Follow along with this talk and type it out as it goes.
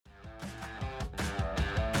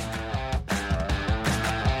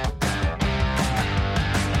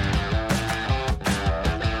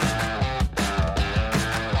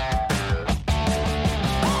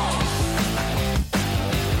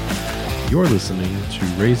You're listening to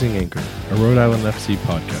Raising Anchor, a Rhode Island FC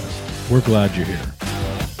podcast. We're glad you're here.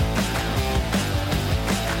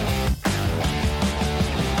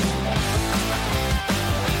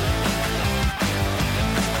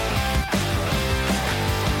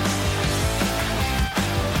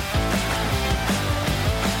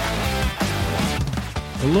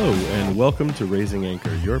 Hello and welcome to Raising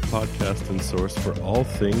Anchor, your podcast and source for all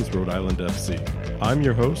things Rhode Island FC. I'm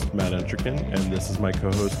your host, Matt Entrican, and this is my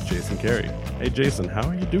co-host, Jason Carey. Hey Jason, how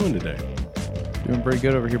are you doing today? Doing pretty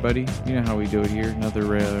good over here, buddy. You know how we do it here. Another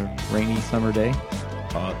rainy summer day.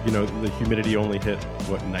 The humidity only hit,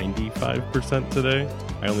 95% today?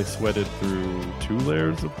 I only sweated through 2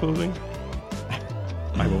 layers of clothing.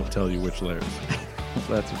 I won't tell you which layers.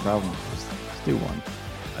 That's a problem. Just do one.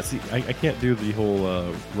 I can't do the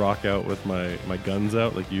whole rock out with my guns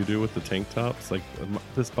out like you do with the tank tops. Like,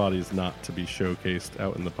 this body is not to be showcased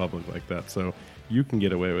out in the public like that. So you can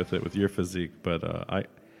get away with it with your physique, but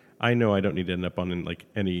I know I don't need to end up on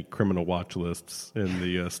any criminal watch lists in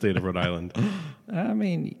the state of Rhode Island. I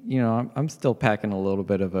mean, I'm still packing a little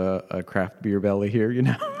bit of a craft beer belly here,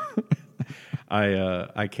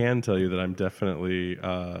 I can tell you that I'm definitely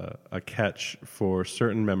a catch for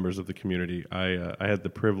certain members of the community. I had the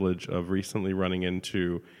privilege of recently running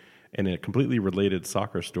into, in a completely related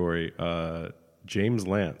soccer story, James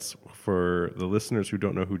Lance. For the listeners who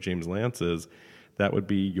don't know who James Lance is, that would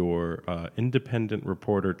be your independent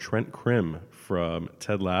reporter Trent Krim from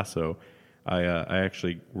Ted Lasso. I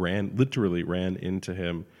actually literally ran into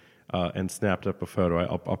him and snapped up a photo.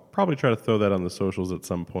 I'll probably try to throw that on the socials at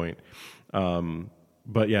some point.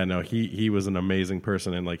 But yeah, no, he was an amazing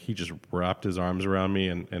person, and he just wrapped his arms around me,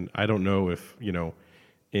 and I don't know if,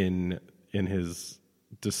 in his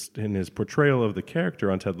portrayal of the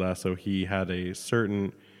character on Ted Lasso, he had a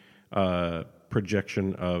certain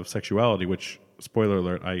projection of sexuality, which, spoiler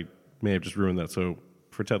alert, I may have just ruined that. So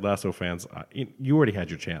for Ted Lasso fans, you already had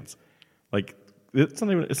your chance. It's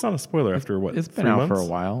not a spoiler after what? It's been out for a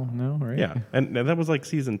while, no, right? Yeah, and that was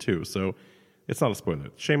season 2, so it's not a spoiler.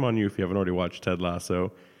 Shame on you if you haven't already watched Ted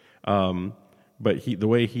Lasso. But the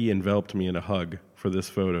way he enveloped me in a hug for this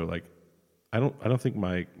photo, I don't think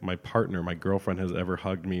my partner, my girlfriend, has ever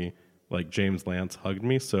hugged me like James Lance hugged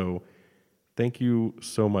me. So thank you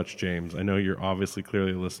so much, James. I know you're obviously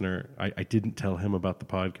clearly a listener. I didn't tell him about the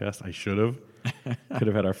podcast. I should have. Could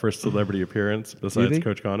have had our first celebrity appearance besides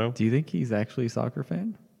Coach Cano. Do you think he's actually a soccer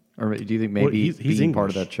fan? Or do you think maybe he's English, part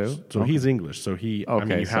of that show? So he's English. So you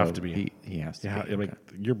have to be. He has to be. Okay.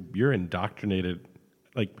 You're indoctrinated.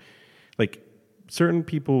 Like certain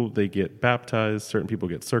people, they get baptized, certain people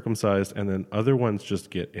get circumcised, and then other ones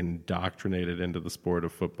just get indoctrinated into the sport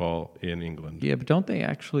of football in England. Yeah, but don't they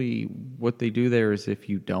actually, what they do there is if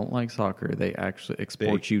you don't like soccer, they actually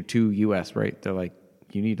export you to U.S., right? They're like,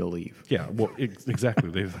 you need to leave. Yeah, well,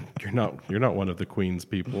 exactly. You're not one of the Queen's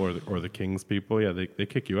people or the King's people. Yeah, they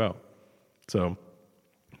kick you out. So,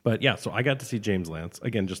 but yeah, so I got to see James Lance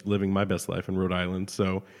again, just living my best life in Rhode Island.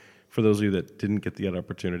 So, for those of you that didn't get the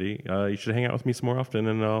opportunity, you should hang out with me some more often,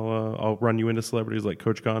 and I'll run you into celebrities like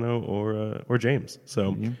Coach Cano or James.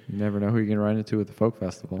 So you never know who you're gonna run into at the folk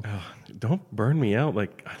festival. Don't burn me out.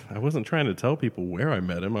 I wasn't trying to tell people where I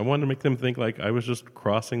met him. I wanted to make them think I was just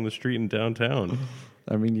crossing the street in downtown.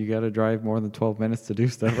 I mean, you got to drive more than 12 minutes to do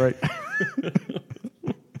stuff, right?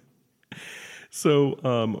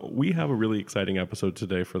 So we have a really exciting episode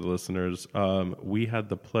today for the listeners. We had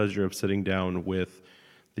the pleasure of sitting down with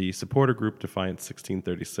the supporter group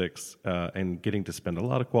Defiance1636 and getting to spend a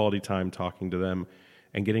lot of quality time talking to them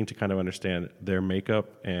and getting to kind of understand their makeup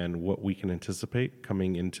and what we can anticipate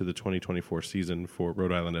coming into the 2024 season for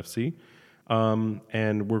Rhode Island FC.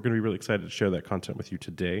 And we're going to be really excited to share that content with you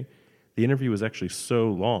today. The interview was actually so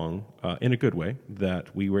long, in a good way,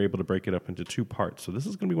 that we were able to break it up into 2 parts. So this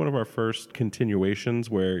is going to be one of our first continuations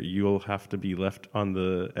where you'll have to be left on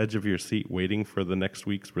the edge of your seat waiting for the next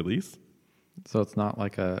week's release. So it's not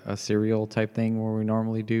like a serial type thing where we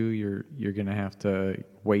normally do. You're going to have to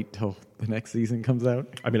wait till the next season comes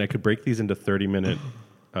out. I mean, I could break these into 30-minute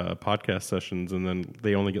podcast sessions, and then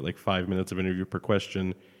they only get 5 minutes of interview per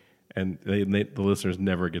question, and the listeners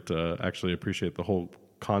never get to actually appreciate the whole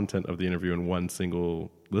content of the interview in one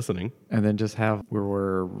single listening. And then just have where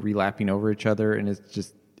we're relapping over each other, and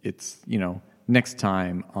it's next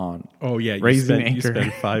time on Raising Anchor. You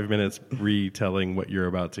spend 5 minutes retelling what you're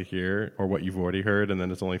about to hear or what you've already heard, and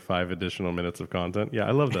then it's only 5 additional minutes of content. Yeah,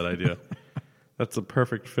 I love that idea. That's a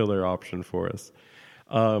perfect filler option for us.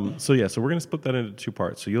 So we're going to split that into 2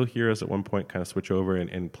 parts. So you'll hear us at one point kind of switch over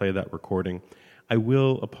and play that recording. I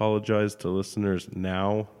will apologize to listeners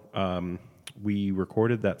now. We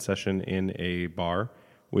recorded that session in a bar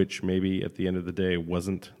which maybe at the end of the day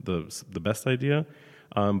wasn't the best idea.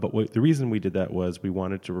 But the reason we did that was we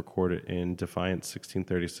wanted to record it in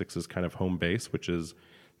Defiance1636's kind of home base, which is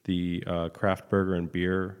the craft burger and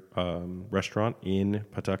beer restaurant in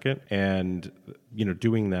Pawtucket. And,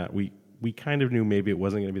 doing that, we kind of knew maybe it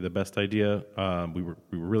wasn't going to be the best idea. We were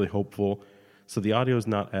really hopeful. So the audio is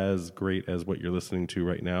not as great as what you're listening to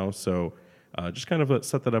right now. So just kind of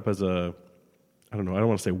set that up as I don't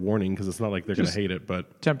want to say warning because it's not like they're going to hate it,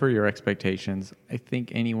 but temper your expectations. I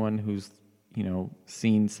think anyone who's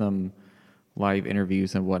seen some live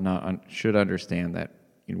interviews and whatnot should understand that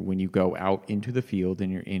when you go out into the field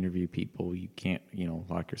and you interview people, you can't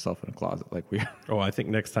lock yourself in a closet like we are. Oh, I think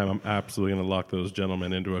next time I'm absolutely going to lock those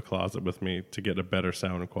gentlemen into a closet with me to get a better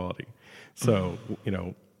sound quality. So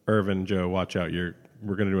Irvin, Joe, watch out! We're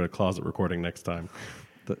going to do a closet recording next time.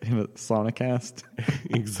 The Sonicast.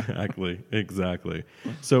 Exactly.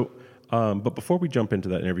 So. But before we jump into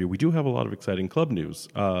that interview, we do have a lot of exciting club news.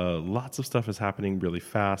 Lots of stuff is happening really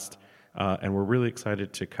fast, and we're really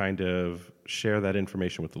excited to kind of share that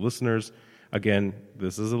information with the listeners. Again,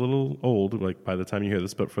 this is a little old, like by the time you hear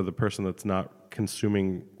this, but for the person that's not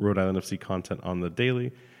consuming Rhode Island FC content on the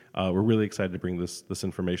daily, we're really excited to bring this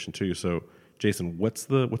information to you. So, Jason, what's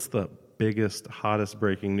the biggest, hottest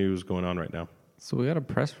breaking news going on right now? So we got a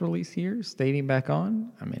press release here, stadium back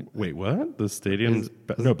on. Wait, what? The stadium?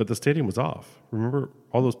 No, but the stadium was off. Remember,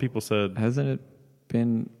 all those people said, hasn't it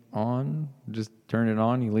been on? Just turn it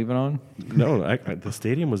on, you leave it on? No, the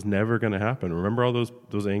stadium was never going to happen. Remember all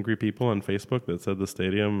those angry people on Facebook that said the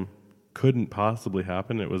stadium couldn't possibly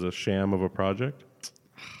happen? It was a sham of a project.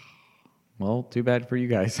 Well, too bad for you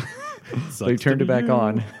guys. They turned it back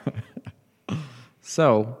on.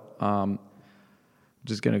 So,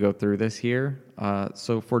 just going to go through this here.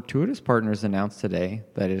 So Fortuitous Partners announced today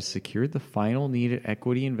that it has secured the final needed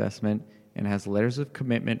equity investment and has letters of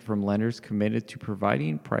commitment from lenders committed to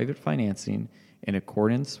providing private financing in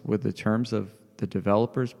accordance with the terms of the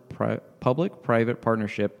developer's public-private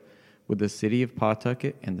partnership with the City of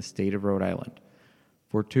Pawtucket and the State of Rhode Island.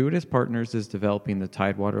 Fortuitous Partners is developing the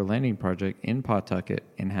Tidewater Landing Project in Pawtucket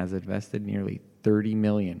and has invested nearly $30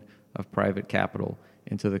 million of private capital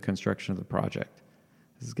into the construction of the project.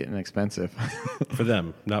 This is getting expensive. For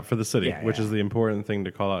them, not for the city, which is the important thing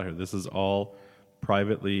to call out here. This is all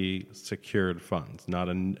privately secured funds, not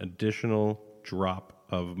an additional drop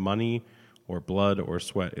of money or blood or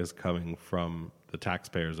sweat is coming from the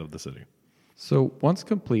taxpayers of the city. So once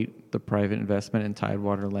complete, the private investment in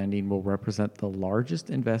Tidewater Landing will represent the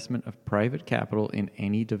largest investment of private capital in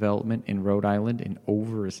any development in Rhode Island in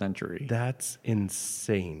over a century. That's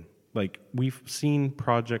insane. Like, we've seen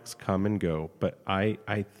projects come and go, but I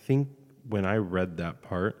think when I read that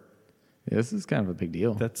part, this is kind of a big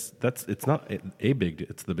deal. It's not a big.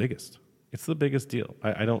 It's the biggest. It's the biggest deal.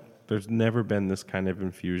 I don't. There's never been this kind of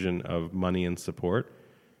infusion of money and support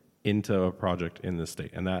into a project in this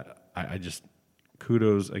state, and that I just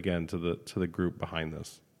kudos again to the group behind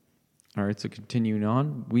this. All right. So continuing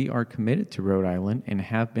on, we are committed to Rhode Island and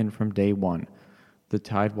have been from day one. The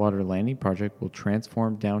Tidewater Landing Project will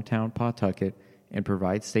transform downtown Pawtucket and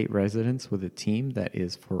provide state residents with a team that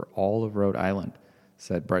is for all of Rhode Island,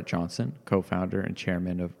 said Brett Johnson, co-founder and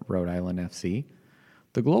chairman of Rhode Island FC.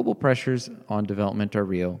 The global pressures on development are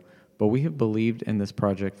real, but we have believed in this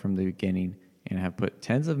project from the beginning and have put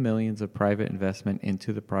tens of millions of private investment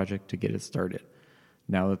into the project to get it started.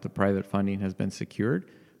 Now that the private funding has been secured,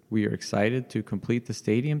 we are excited to complete the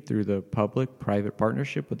stadium through the public-private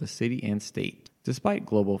partnership with the city and state. Despite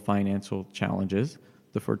global financial challenges,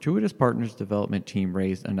 the Fortuitous Partners development team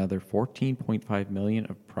raised another $14.5 million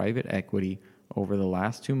of private equity over the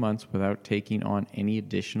last 2 months without taking on any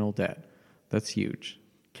additional debt. That's huge.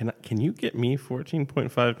 Can you get me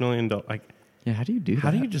 $14.5 million? Yeah, how do you do that? How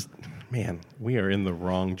do you just... Man, we are in the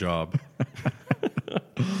wrong job.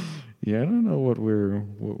 Yeah, I don't know what we're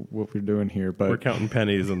doing here, but... We're counting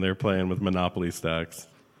pennies and they're playing with Monopoly stacks.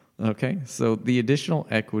 Okay, so the additional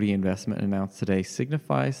equity investment announced today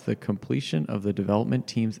signifies the completion of the development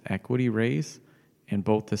team's equity raise, and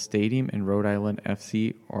both the stadium and Rhode Island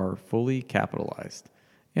FC are fully capitalized.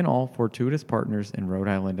 In all, Fortuitous Partners and Rhode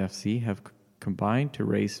Island FC have combined to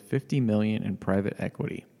raise $50 million in private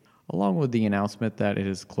equity. Along with the announcement that it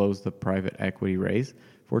has closed the private equity raise,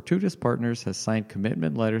 Fortuitous Partners has signed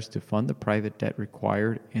commitment letters to fund the private debt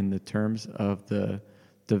required in the terms of the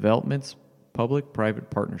development's public-private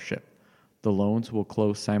partnership. The loans will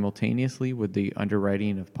close simultaneously with the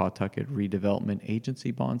underwriting of Pawtucket Redevelopment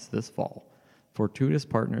Agency bonds this fall. Fortuitous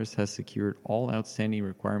Partners has secured all outstanding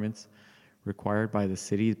requirements required by the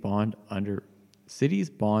city's bond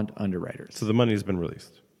underwriters. So the money's been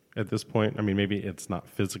released. at this point. I mean, maybe it's not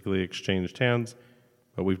physically exchanged hands,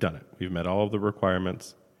 but we've done it. We've met all of the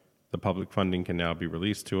requirements. The public funding can now be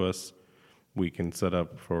released to us. We can set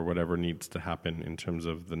up for whatever needs to happen in terms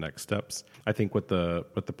of the next steps. I think what the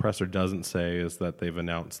presser doesn't say is that they've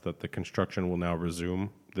announced that the construction will now resume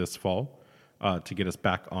this fall to get us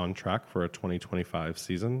back on track for a 2025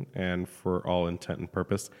 season. And for all intent and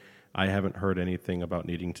purpose, I haven't heard anything about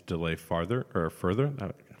needing to delay further.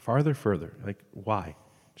 Like, why?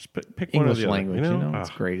 Just pick one or the other. English language, it's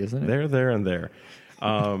great, isn't it? There, and there.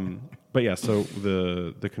 But yeah, so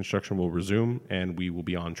the construction will resume, and we will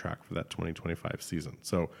be on track for that 2025 season.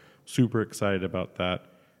 So super excited about that.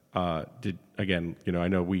 I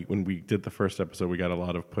know when we did the first episode, we got a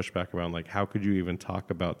lot of pushback around like, how could you even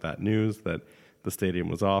talk about that news that the stadium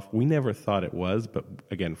was off? We never thought it was, but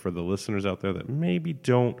again, for the listeners out there that maybe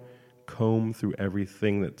don't comb through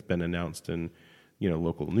everything that's been announced in,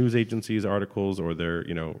 local news agencies, articles, or their,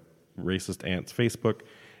 racist aunt's Facebook.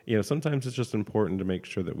 Sometimes it's just important to make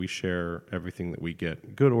sure that we share everything that we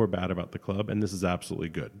get, good or bad, about the club. And this is absolutely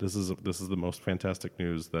good. This is the most fantastic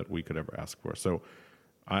news that we could ever ask for. So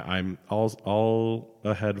I'm all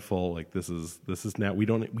ahead full. Like this is now we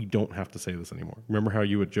don't have to say this anymore. Remember how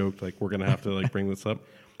you had joked like we're gonna have to like bring this up?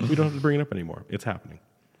 We don't have to bring it up anymore. It's happening.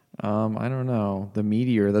 I don't know, the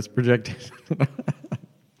meteor that's projected.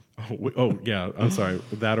 Oh yeah, I'm sorry.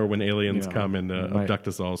 That or when aliens come and abduct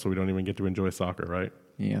us all, so we don't even get to enjoy soccer, right?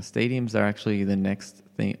 Yeah, stadiums are actually the next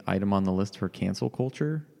item on the list for cancel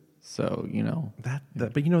culture. So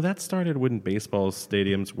but that started when baseball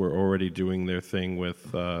stadiums were already doing their thing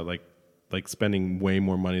with like spending way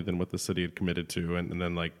more money than what the city had committed to, and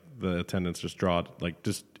then like the attendance just drawed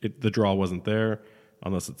the draw wasn't there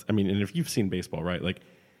unless it's. I mean, and if you've seen baseball, right? Like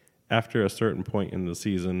after a certain point in the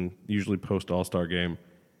season, usually post All-Star game.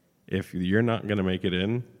 If you're not going to make it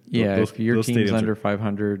in, if your team's under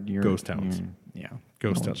 500, you're ghost towns.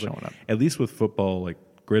 Ghost towns. Showing up. At least with football, like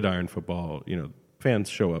gridiron football, fans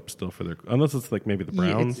show up still for their, unless it's like maybe the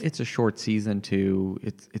Browns. It's a short season too.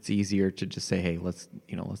 It's easier to just say, hey, let's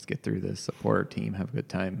get through this, support our team, have a good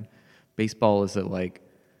time. Baseball is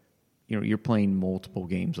you're playing multiple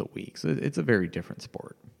games a week, so it's a very different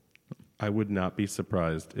sport. I would not be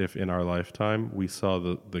surprised if in our lifetime we saw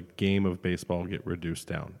the game of baseball get reduced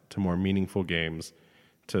down to more meaningful games.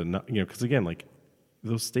 To not, because again, like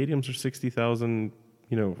those stadiums are 60,000,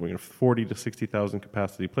 40 to 60,000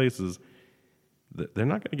 capacity places. They're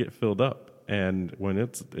not going to get filled up. And when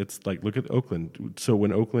it's like, look at Oakland. So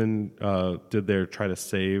when Oakland did their try to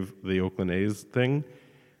save the Oakland A's thing,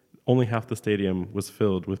 only half the stadium was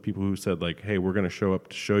filled with people who said like, hey, we're going to show up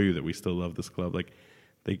to show you that we still love this club. Like.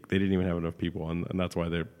 They didn't even have enough people, and that's why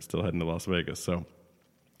they're still heading to Las Vegas. So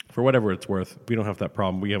for whatever it's worth, we don't have that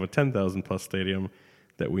problem. We have a 10,000-plus stadium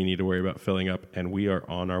that we need to worry about filling up, and we are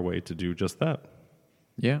on our way to do just that.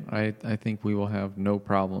 Yeah, I think we will have no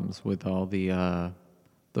problems with all the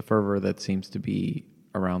fervor that seems to be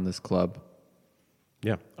around this club.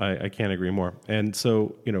 Yeah, I can't agree more. And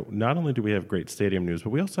so, not only do we have great stadium news,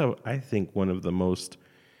 but we also have, I think, one of the most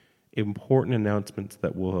important announcements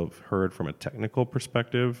that we'll have heard from a technical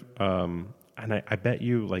perspective, and I bet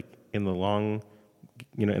you, like in the long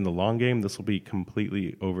game, this will be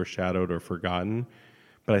completely overshadowed or forgotten.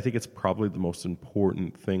 But I think it's probably the most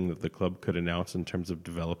important thing that the club could announce in terms of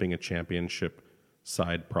developing a championship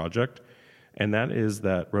side project, and that is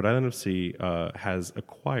that Rhode Island FC has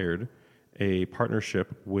acquired a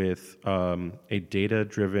partnership with a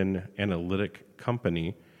data-driven analytic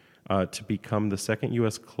company. To become the second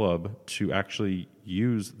U.S. club to actually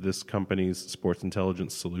use this company's sports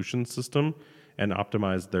intelligence solution system and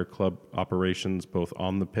optimize their club operations both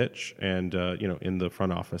on the pitch and in the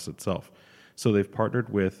front office itself. So they've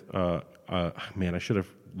partnered with I should have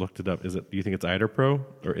looked it up. Do you think it's IterPro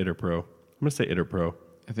or IterPro? I'm going to say IterPro.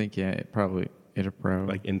 I think probably IterPro.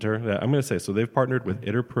 Like Inter. Yeah, I'm going to say so. They've partnered with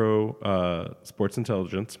IterPro Sports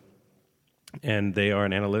Intelligence, and they are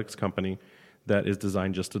an analytics company that is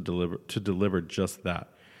designed just to deliver just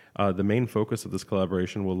that. The main focus of this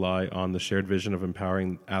collaboration will lie on the shared vision of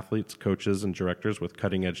empowering athletes, coaches, and directors with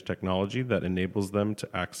cutting-edge technology that enables them to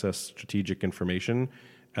access strategic information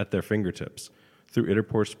at their fingertips. Through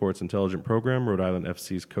IterPro's Sports Intelligence Program, Rhode Island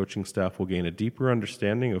FC's coaching staff will gain a deeper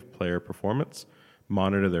understanding of player performance,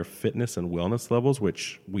 monitor their fitness and wellness levels,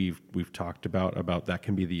 which we've talked about that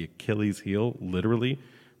can be the Achilles heel, literally,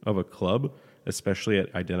 of a club, especially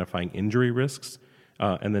at identifying injury risks,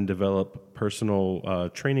 and then develop personal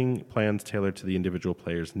training plans tailored to the individual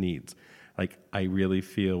player's needs. Like, I really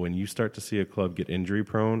feel when you start to see a club get injury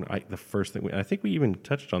prone, the first thing, I think we even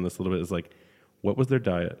touched on this a little bit, is like, what was their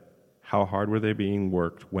diet? how hard were they being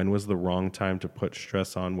worked, when was the wrong time to put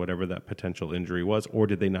stress on whatever that potential injury was, or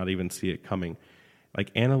did they not even see it coming?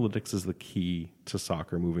 Like, analytics is the key to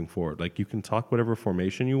soccer moving forward. Like, you can talk whatever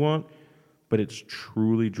formation you want, but it's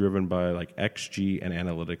truly driven by like XG and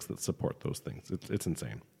analytics that support those things. It's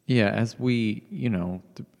insane. Yeah, as we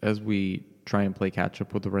try and play catch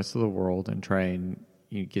up with the rest of the world and try and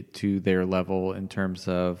get to their level in terms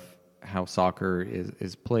of how soccer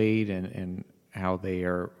is played and how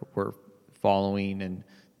we're following and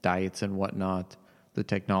diets and whatnot, the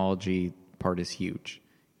technology part is huge.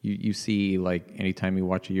 You see, like, anytime you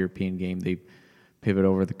watch a European game, they pivot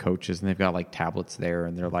over the coaches and they've got like tablets there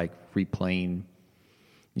and they're like replaying,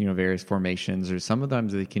 various formations, or some of them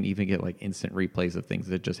they can even get like instant replays of things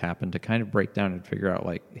that just happened to kind of break down and figure out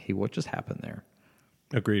like, hey, what just happened there?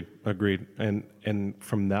 Agreed. And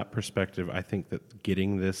from that perspective, I think that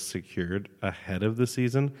getting this secured ahead of the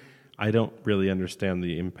season, I don't really understand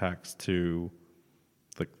the impacts to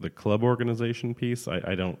the club organization piece.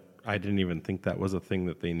 I didn't even think that was a thing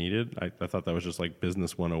that they needed. I thought that was just like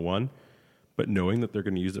business 101. But knowing that they're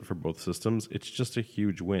going to use it for both systems, it's just a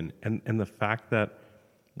huge win. And the fact that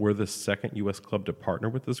we're the second U.S. club to partner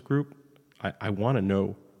with this group, I want to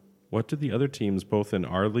know, what do the other teams, both in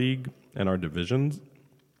our league and our divisions,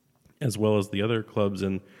 as well as the other clubs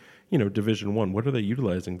in, Division 1, what are they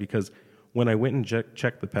utilizing? Because when I went and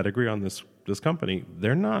checked the pedigree on this company,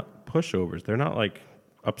 they're not pushovers. They're not like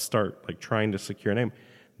upstart, like trying to secure a name.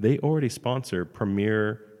 They already sponsor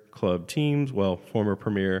premier club teams, former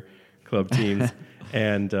premier club teams,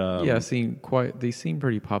 and they seem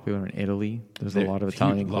pretty popular in Italy. There's a lot of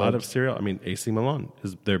Italian clubs. A lot of serial. I mean, AC Milan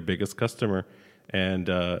is their biggest customer, and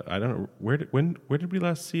I don't know where did we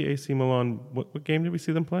last see AC Milan? What game did we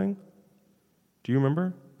see them playing? Do you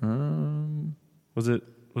remember? Was it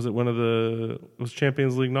one of was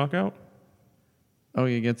Champions League knockout? Oh,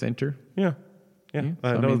 yeah, against Inter. Yeah. I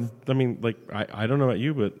don't know about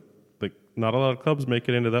you, but like not a lot of clubs make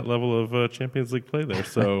it into that level of Champions League play there.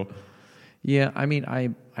 So. Yeah, I mean, I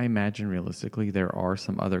imagine realistically there are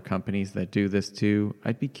some other companies that do this too.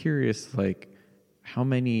 I'd be curious, like, how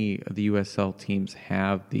many of the USL teams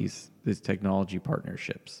have these technology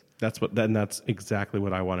partnerships? That's exactly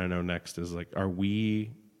what I want to know next. Is like, are we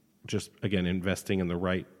just again investing in the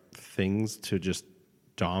right things to just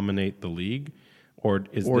dominate the league, or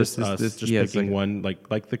is this just picking one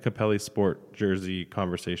like the Capelli Sport jersey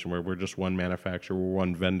conversation where we're just one manufacturer, we're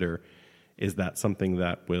one vendor? Is that something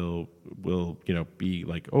that will be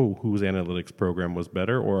like, oh, whose analytics program was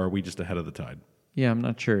better, or are we just ahead of the tide? Yeah, I'm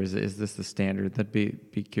not sure. Is this the standard? That'd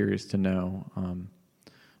be curious to know. I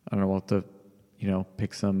don't know. We'll have to,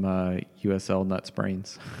 pick some USL nuts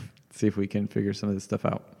brains, see if we can figure some of this stuff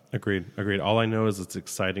out. Agreed. All I know is it's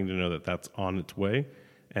exciting to know that that's on its way,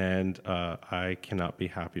 and I cannot be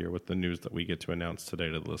happier with the news that we get to announce today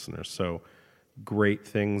to the listeners. So. Great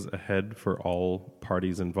things ahead for all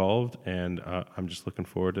parties involved, and I'm just looking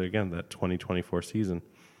forward to, again, that 2024 season.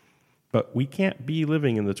 But we can't be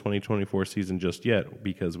living in the 2024 season just yet,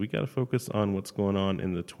 because we got to focus on what's going on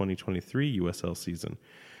in the 2023 USL season.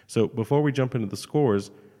 So before we jump into the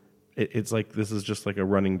scores, it's like this is just like a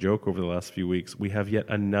running joke over the last few weeks. We have yet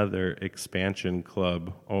another expansion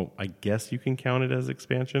club. Oh, I guess you can count it as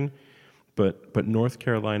expansion, but North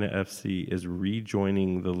Carolina FC is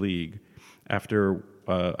rejoining the league after,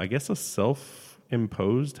 I guess, a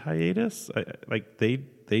self-imposed hiatus.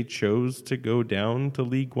 They chose to go down to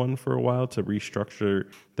League One for a while to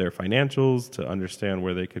restructure their financials, to understand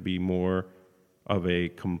where they could be more of a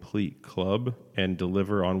complete club and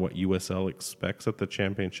deliver on what USL expects at the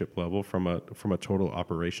championship level from a total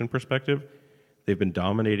operation perspective. They've been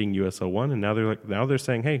dominating USL 1, and now they're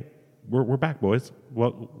saying, hey, we're back, boys.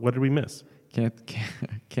 What did we miss?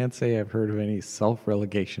 Can't say I've heard of any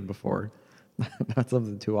self-relegation before. Not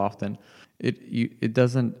something too often. You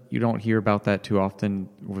don't hear about that too often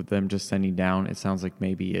with them just sending down. It sounds like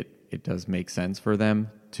maybe it does make sense for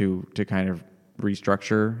them to kind of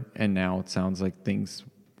restructure, and now it sounds like things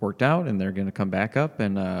worked out and they're going to come back up,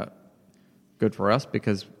 and good for us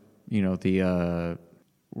because we're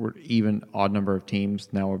even odd number of teams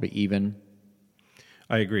now. We'll be even.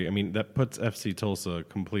 I agree. I mean, that puts FC Tulsa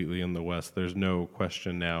completely in the West. There's no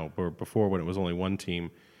question now. Or before, when it was only one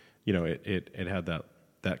team, it had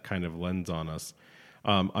that kind of lens on us.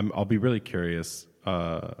 I'll be really curious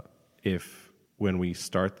if when we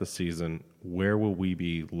start the season, where will we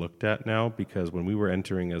be looked at now? Because when we were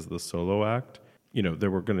entering as the solo act,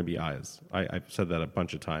 there were going to be eyes. I've said that a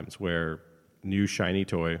bunch of times, where new shiny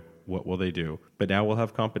toy, what will they do? But now we'll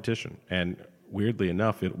have competition. And weirdly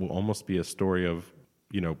enough, it will almost be a story of,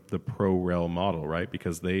 the pro-rel model, right?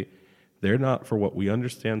 Because they they're not, for what we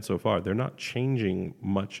understand so far, they're not changing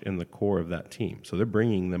much in the core of that team. So they're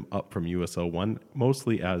bringing them up from USL 1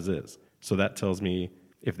 mostly as is. So that tells me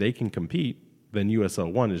if they can compete, then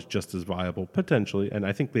USL 1 is just as viable potentially. And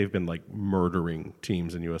I think they've been like murdering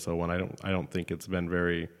teams in USL 1. I don't think it's been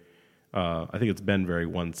very I think it's been very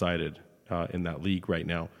one-sided in that league right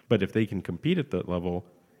now. But if they can compete at that level,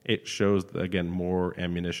 it shows, again, more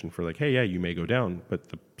ammunition for like, hey, yeah, you may go down, but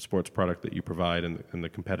the sports product that you provide and the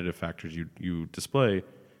competitive factors you display,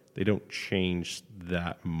 they don't change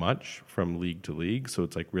that much from league to league. So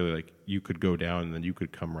it's like really like you could go down and then you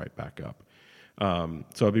could come right back up.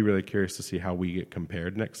 So I'll be really curious to see how we get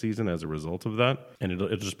compared next season as a result of that. And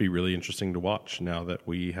it'll just be really interesting to watch now that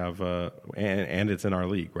we have, and it's in our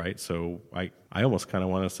league, right? So I almost kind of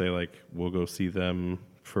want to say like, we'll go see them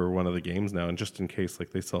for one of the games now. And just in case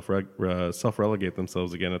like they self-relegate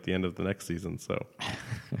themselves again at the end of the next season. So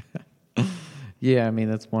yeah, I mean,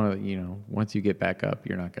 that's one of once you get back up,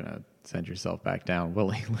 you're not going to send yourself back down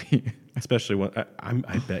willingly. Especially when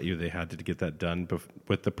I bet you they had to get that done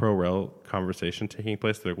with the pro-rel conversation taking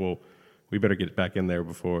place. They're like, well, we better get back in there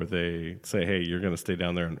before they say, hey, you're going to stay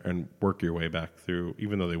down there and work your way back through,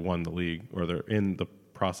 even though they won the league or they're in the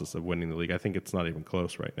process of winning the league. I think it's not even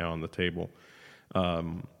close right now on the table.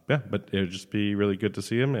 Yeah, but it would just be really good to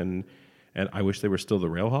see them. And I wish they were still the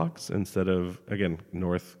Railhawks instead of, again,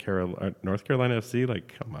 North Carolina FC.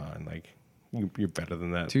 Like, come on, like, you're better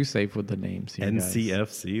than that. Too safe with the names here,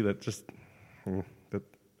 NCFC, that just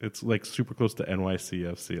it's like super close to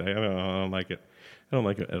NYCFC. I don't like it. I don't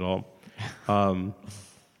like it at all. But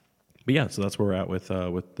yeah, so that's where we're at with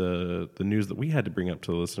the news that we had to bring up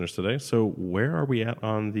to the listeners today. So where are we at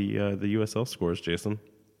on the USL scores, Jason?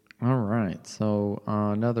 All right. So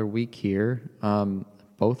another week here.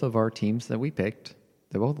 Both of our teams that we picked,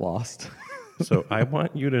 they both lost. So I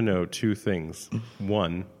want you to know two things.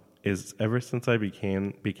 One is ever since I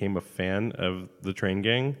became a fan of the Train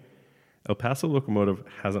Gang, El Paso Locomotive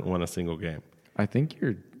hasn't won a single game. I think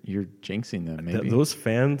you're jinxing them. Maybe those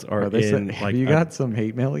fans are in. Have you got some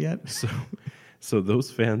hate mail yet? So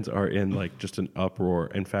those fans are in like just an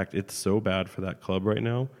uproar. In fact, it's so bad for that club right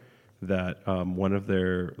now that one of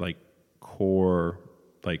their like core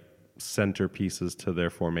like centerpieces to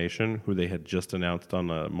their formation, who they had just announced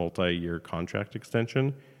on a multi-year contract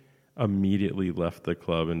extension, immediately left the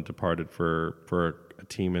club and departed for a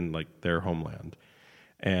team in like their homeland.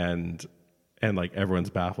 And like everyone's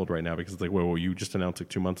baffled right now because it's like, well, you just announced like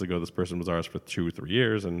 2 months ago this person was ours for 2 or 3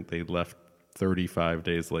 years, and they left 35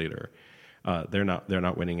 days later. They're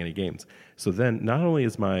not winning any games. So then not only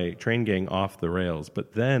is my Train Gang off the rails,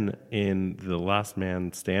 but then in the last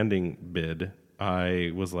man standing bid,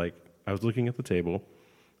 I was looking at the table,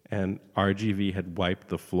 and RGV had wiped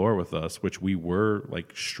the floor with us, which we were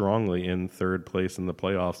like strongly in third place in the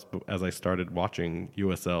playoffs. But as I started watching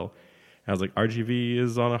USL, I was like, RGV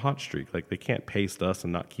is on a hot streak. Like, they can't paste us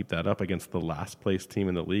and not keep that up against the last place team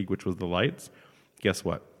in the league, which was the Lights. Guess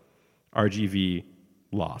what? RGV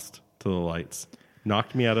lost to the Lights.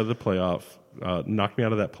 Knocked me out of the playoff. Knocked me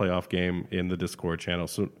out of that playoff game in the Discord channel.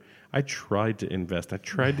 So I tried to invest. I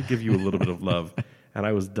tried to give you a little bit of love, and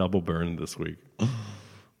I was double burned this week.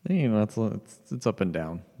 It's up and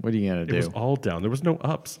down. What are you gonna do? It was all down. There was no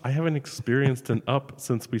ups. I haven't experienced an up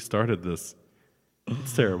since we started this.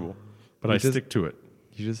 It's terrible, but I stick to it.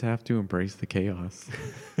 You just have to embrace the chaos.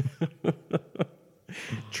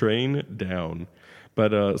 Train down.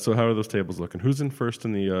 But so how are those tables looking? Who's in first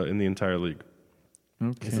in the entire league?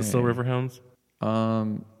 Okay. Is it still Riverhounds?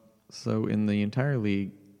 So in the entire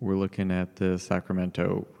league, we're looking at the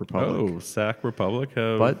Sacramento Republic. Oh, Sac Republic.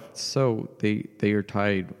 But so they are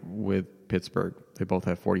tied with Pittsburgh. They both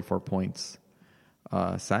have 44 points.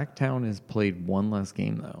 Sacktown has played one less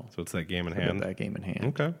game though. So it's that game in hand. That game in hand.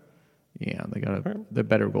 Okay. Yeah, they got the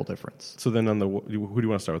better goal difference. So then who do you want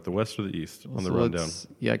to start with, the West or the East on the rundown?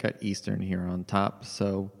 Yeah, I got Eastern here on top.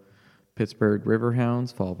 So Pittsburgh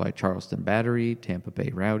Riverhounds, followed by Charleston Battery, Tampa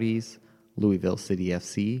Bay Rowdies, Louisville City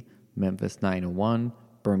FC, Memphis 901,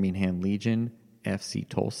 Birmingham Legion, FC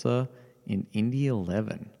Tulsa, and Indy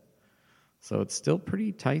 11. So it's still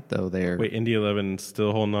pretty tight though there. Wait, Indy 11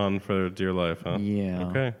 still holding on for dear life, huh? Yeah.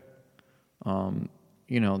 Okay.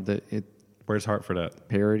 Where's Hartford at?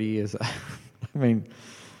 Parity is, I mean,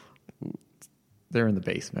 they're in the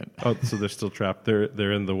basement. Oh, so they're still trapped.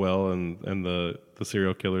 They're in the well, and the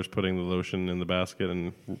serial killer's putting the lotion in the basket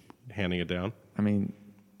and handing it down. I mean,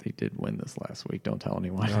 they did win this last week. Don't tell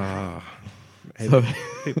anyone.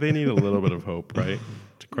 They need a little bit of hope, right,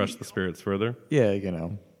 to crush the spirits further. Yeah,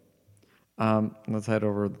 let's head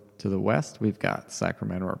over to the West. We've got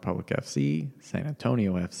Sacramento Republic FC, San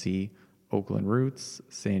Antonio FC, Oakland Roots,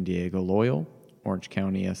 San Diego Loyal, Orange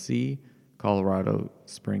County SC, Colorado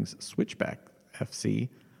Springs Switchback FC,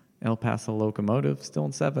 El Paso Locomotive still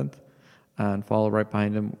in 7th, and follow right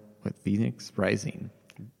behind them with Phoenix Rising.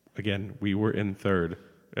 Again, we were in 3rd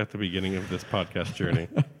at the beginning of this podcast journey,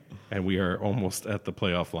 and we are almost at the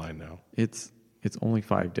playoff line now. It's only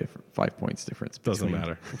 5 points difference. Doesn't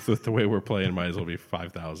matter. With the way we're playing, might as well be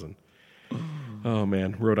 5,000. Oh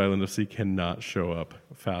man, Rhode Island FC cannot show up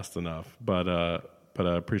fast enough. But I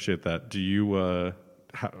appreciate that. Do you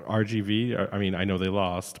RGV? I mean, I know they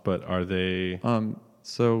lost, but are they?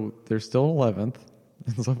 So they're still 11th.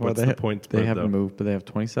 So what's the point spread? They haven't moved, but they have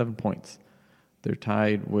 27 points. They're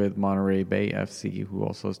tied with Monterey Bay FC, who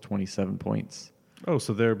also has 27 points. Oh,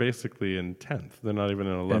 so they're basically in 10th. They're not even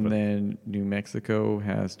in 11th. And then New Mexico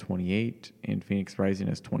has 28, and Phoenix Rising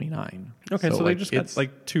has 29. Okay, so they just got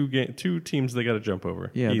like two teams they got to jump over.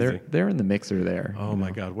 Yeah, easy. they're in the mixer there. Oh my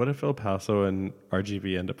God, what if El Paso and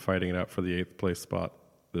RGV end up fighting it out for the 8th place spot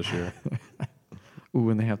this year? Ooh,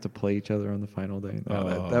 and they have to play each other on the final day.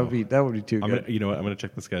 That would be too good. You know what? I'm going to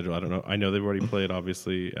check the schedule. I don't know. I know they've already played,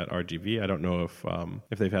 obviously, at RGV. I don't know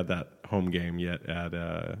if they've had that home game yet at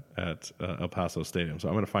El Paso Stadium. So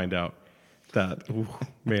I'm going to find out that. Ooh,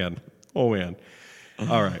 man. Oh man.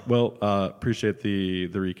 All right. Well, appreciate the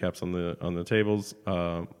recaps on the tables.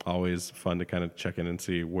 Always fun to kind of check in and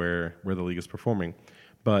see where the league is performing.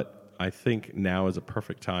 But I think now is a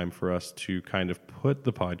perfect time for us to kind of put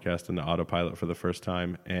the podcast into autopilot for the first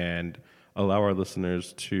time and allow our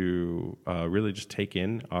listeners to really just take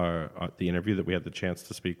in the interview that we had the chance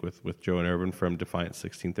to speak with Joe and Irvin from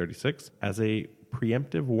Defiance1636. As a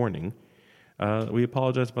preemptive warning, we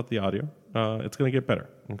apologize about the audio. It's going to get better.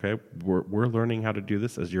 Okay, we're learning how to do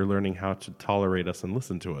this as you're learning how to tolerate us and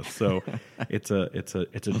listen to us. So it's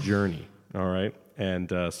a journey. All right.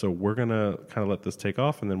 And so we're going to kind of let this take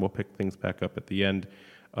off, and then we'll pick things back up at the end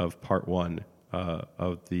of part 1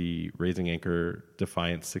 of the Raising Anchor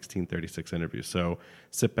Defiance 1636 interview. So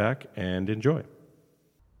sit back and enjoy.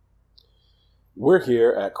 We're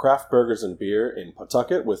here at Craft Burgers and Beer in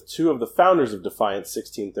Pawtucket with 2 of the founders of Defiance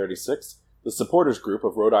 1636, the supporters group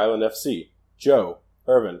of Rhode Island FC. Joe,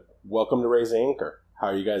 Irvin, welcome to Raising Anchor. How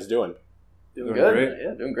are you guys doing? Doing good. Great.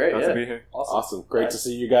 Yeah, doing great. Nice to be here. Awesome. Great to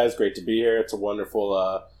see you guys. Great to be here. It's a wonderful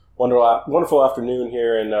afternoon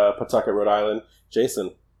here in Pawtucket, Rhode Island.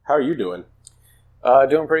 Jason, how are you doing?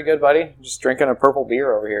 Doing pretty good, buddy. Just drinking a purple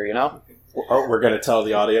beer over here, you know? Oh, we're going to tell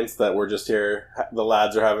the audience that we're just here. The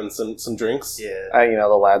lads are having some drinks. Yeah. The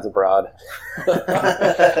lads abroad.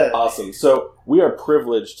 Awesome. So we are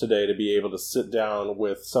privileged today to be able to sit down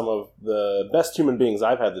with some of the best human beings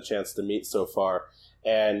I've had the chance to meet so far.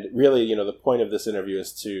 And really, the point of this interview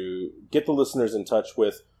is to get the listeners in touch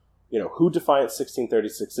with, who Defiance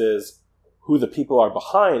 1636 is, who the people are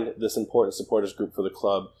behind this important supporters group for the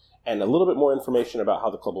club, and a little bit more information about how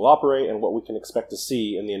the club will operate and what we can expect to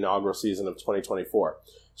see in the inaugural season of 2024.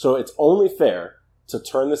 So it's only fair to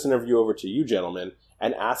turn this interview over to you gentlemen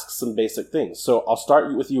and ask some basic things. So I'll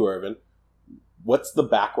start with you, Irvin. What's the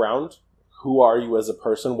background? Who are you as a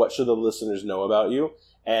person? What should the listeners know about you?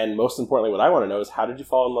 And most importantly, what I want to know is, how did you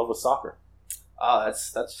fall in love with soccer?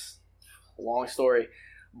 That's a long story.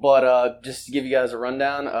 But just to give you guys a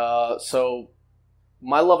rundown, so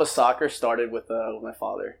my love of soccer started with my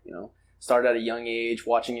father. Started at a young age,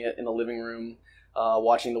 watching it in the living room,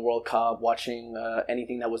 watching the World Cup, watching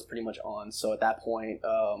anything that was pretty much on. So at that point,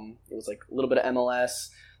 it was like a little bit of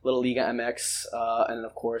MLS, little Liga MX, and then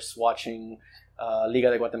of course watching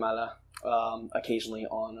Liga de Guatemala occasionally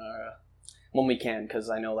on when we can, because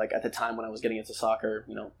I know like at the time when I was getting into soccer,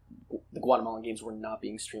 the Guatemalan games were not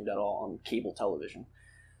being streamed at all on cable television.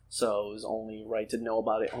 So it was only right to know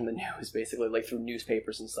about it on the news, basically, like through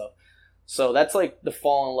newspapers and stuff. So that's like the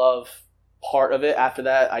fall in love part of it. After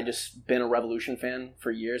that, I just been a Revolution fan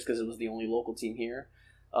for years because it was the only local team here.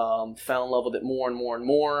 Fell in love with it more and more and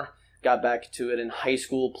more. Got back to it in high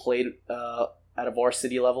school, played at a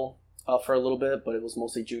varsity level for a little bit, but it was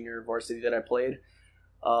mostly junior varsity that I played.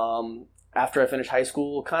 After I finished high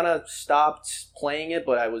school, kind of stopped playing it,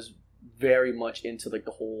 but I was very much into like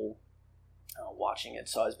the whole watching it.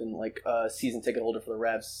 So I've been like a season ticket holder for the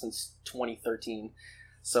Revs since 2013.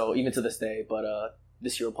 So even to this day, but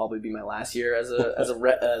this year will probably be my last year as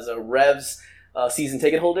a Revs season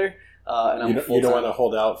ticket holder. And I'm you don't want to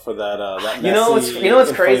hold out for that. That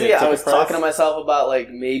what's crazy? I was talking to myself about like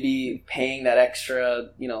maybe paying that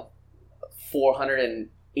extra, $480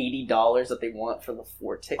 that they want for the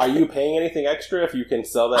 4 tickets. Are you paying anything extra if you can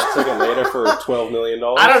sell that ticket later for $12 million?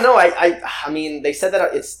 I don't know. I mean, they said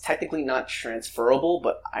that it's technically not transferable,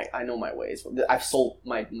 but I know my ways. I've sold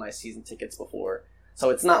my season tickets before. So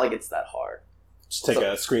it's not like it's that hard. Just take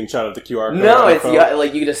a screenshot of the QR code. No, it's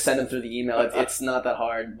like you can just send them through the email. It's not that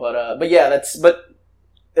hard. But yeah,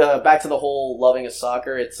 back to the whole loving of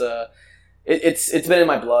soccer. It's been in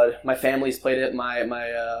my blood. My family's played it.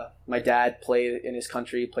 My dad played in his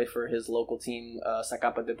country. Played for his local team,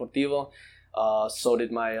 Zacapa Deportivo. So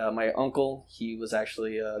did my uncle. He was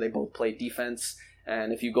actually they both played defense.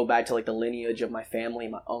 And if you go back to like the lineage of my family,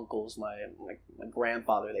 my uncles, my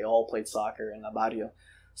grandfather, they all played soccer in La Barrio.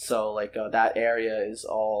 So like that area is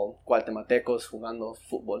all Guatemaltecos jugando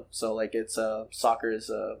fútbol. So like it's soccer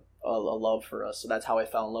is a love for us. So that's how I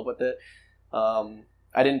fell in love with it.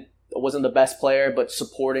 I wasn't the best player, but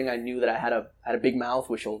supporting, I knew that I had a big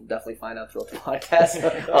mouth, which you'll definitely find out throughout the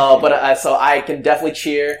podcast. So I can definitely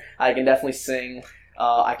cheer. I can definitely sing.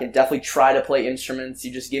 I can definitely try to play instruments.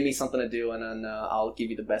 You just give me something to do, and then I'll give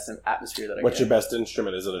you the best atmosphere that I can. What's your best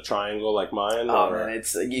instrument? Is it a triangle like mine? Oh, man,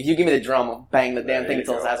 if you give me the drum, I'll bang the damn thing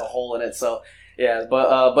until it has a hole in it. So, yeah,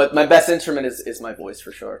 but my best instrument is my voice,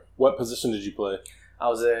 for sure. What position did you play? I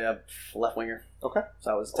was a left winger. Okay.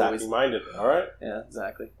 So I was attacking-minded. All right. Yeah,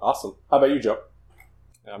 exactly. Awesome. How about you, Joe?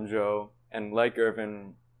 I'm Joe, and like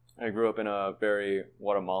Irvin, I grew up in a very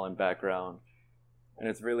Guatemalan background, and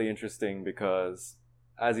it's really interesting because,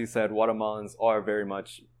 as you said, Guatemalans are very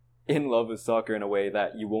much in love with soccer in a way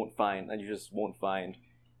that you just won't find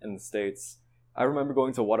in the States. I remember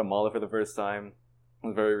going to Guatemala for the first time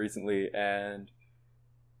very recently, and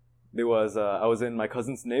I was in my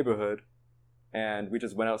cousin's neighborhood, and we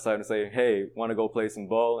just went outside and say, hey, want to go play some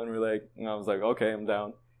ball? And I was like, okay, I'm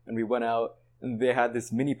down. And we went out, and they had this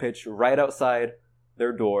mini pitch right outside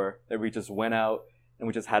their door that we just went out, and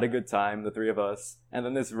we just had a good time, the three of us. And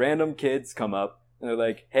then this random kids come up, and they're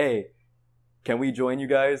like, hey, can we join you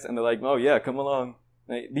guys? And they're like, oh yeah, come along.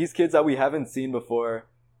 Like, these kids that we haven't seen before,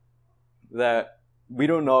 that we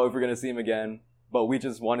don't know if we're going to see them again, but we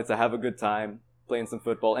just wanted to have a good time playing some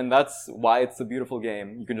football. And that's why it's a beautiful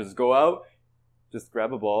game. You can just go out, just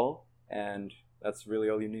grab a ball, and that's really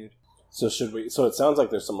all you need. So it sounds like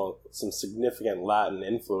there's some significant Latin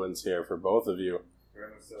influence here for both of you.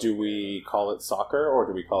 Do we call it soccer or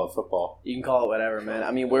do we call it football? You can call it whatever, man.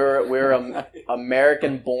 I mean, we're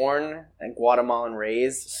American born and Guatemalan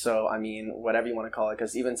raised, so I mean, whatever you want to call it.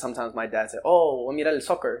 Because even sometimes my dad said, "Oh, voy a mirar el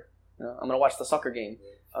soccer. You know, I'm gonna watch the soccer game.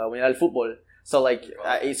 Voy a mirar el fútbol." So like,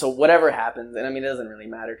 so whatever happens, and I mean, it doesn't really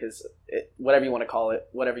matter because whatever you want to call it,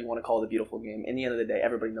 the beautiful game. In the end of the day,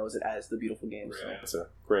 everybody knows it as the beautiful game.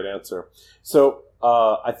 Great answer. So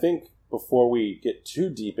I think, before we get too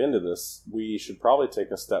deep into this, we should probably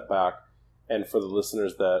take a step back. And for the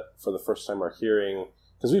listeners that for the first time are hearing,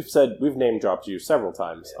 because we've name dropped you several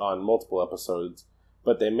times on multiple episodes,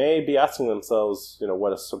 but they may be asking themselves,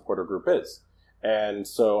 what a supporter group is. And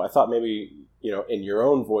so I thought maybe, in your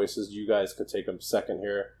own voices, you guys could take a second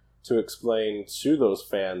here to explain to those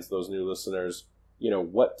fans, those new listeners,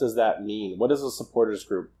 what does that mean? What is a supporters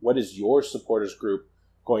group? What is your supporters group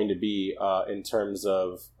going to be in terms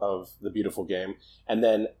of the beautiful game? And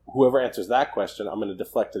then whoever answers that question, I'm going to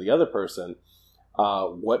deflect to the other person.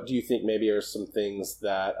 What do you think maybe are some things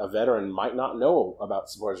that a veteran might not know about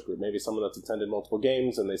supporters group? Maybe someone that's attended multiple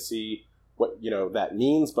games and they see what that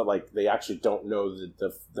means, but like they actually don't know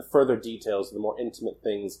the further details, the more intimate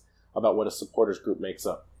things about what a supporters group makes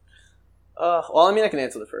up. Well, I mean, I can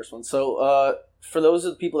answer the first one. So for those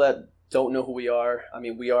of the people that don't know who we are, I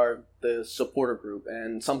mean, we are the supporter group,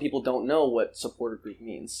 and some people don't know what supporter group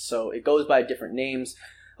means. So it goes by different names.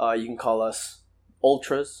 You can call us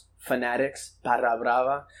ultras, fanatics, barra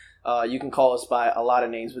brava. You can call us by a lot of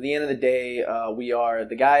names. But at the end of the day, we are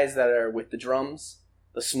the guys that are with the drums,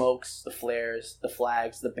 the smokes, the flares, the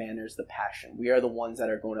flags, the banners, the passion. We are the ones that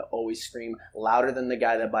are going to always scream louder than the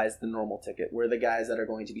guy that buys the normal ticket. We're the guys that are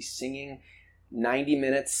going to be singing 90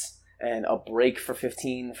 minutes and a break for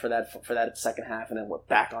 15 for that second half, and then we're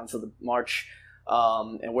back onto the march.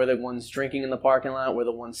 And we're the ones drinking in the parking lot. We're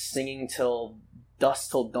the ones singing till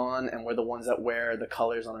dusk, till dawn, and we're the ones that wear the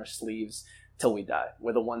colors on our sleeves till we die.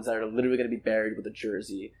 We're the ones that are literally going to be buried with a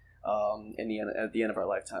jersey at the end of our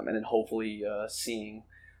lifetime, and then hopefully seeing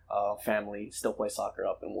family still play soccer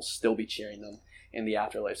up, and we'll still be cheering them in the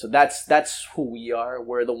afterlife. So that's who we are.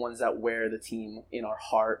 We're the ones that wear the team in our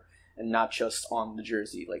heart, and not just on the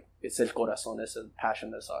jersey. Like, it's el corazón, it's a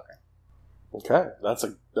passion de soccer. Okay, that's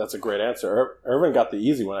a great answer. Irvin got the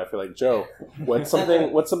easy one. I feel like, Joe, what's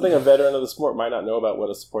something a veteran of the sport might not know about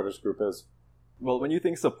what a supporters group is? Well, when you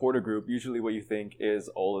think supporter group, usually what you think is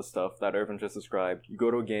all the stuff that Irvin just described. You go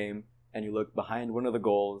to a game and you look behind one of the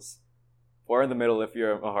goals, or in the middle if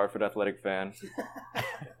you're a Hartford Athletic fan.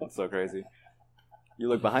 That's so crazy. You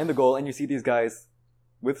look behind the goal and you see these guys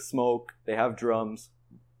with smoke. They have drums,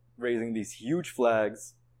 raising these huge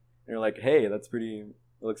flags. And you're like, hey, that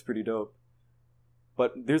looks pretty dope.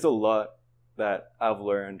 But there's a lot that I've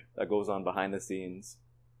learned that goes on behind the scenes.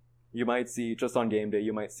 You might see, just on game day,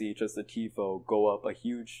 you might see just a TIFO go up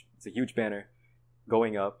it's a huge banner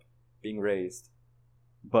going up, being raised.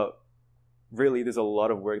 But really, there's a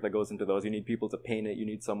lot of work that goes into those. You need people to paint it, you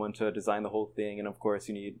need someone to design the whole thing, and of course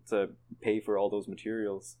you need to pay for all those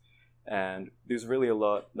materials. And there's really a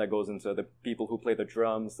lot that goes into the people who play the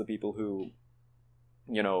drums, the people who,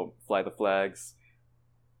 fly the flags,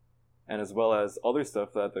 and as well as other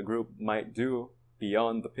stuff that the group might do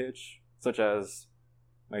beyond the pitch, such as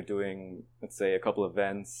doing, let's say, a couple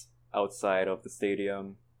events outside of the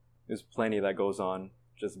stadium. There's plenty that goes on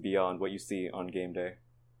just beyond what you see on game day.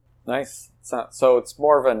 Nice. So it's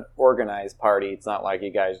more of an organized party. It's not like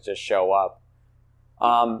you guys just show up.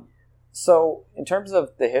 So in terms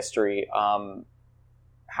of the history,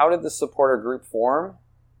 how did the supporter group form?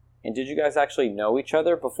 And did you guys actually know each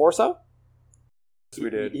other before so? We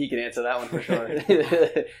did. He can answer that one for sure.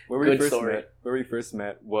 Where we first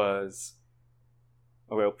met was...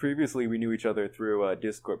 Well, previously we knew each other through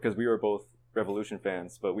Discord, because we were both Revolution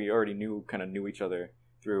fans, but we already knew each other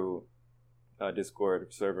through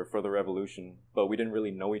Discord server for the Revolution. But we didn't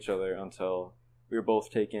really know each other until we were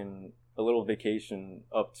both taking a little vacation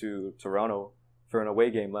up to Toronto for an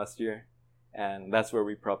away game last year. And that's where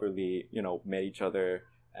we properly, met each other,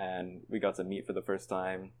 and we got to meet for the first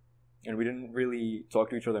time. And we didn't really talk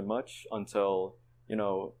to each other much until,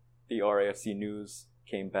 the RAFC news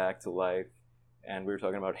came back to life. And we were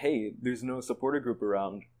talking about, hey, there's no supporter group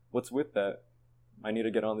around. What's with that? I need to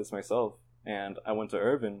get on this myself. And I went to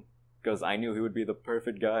Irvin because I knew he would be the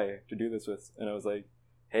perfect guy to do this with. And I was like,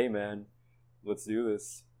 hey, man, let's do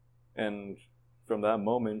this. And from that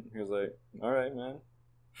moment, he was like, all right, man.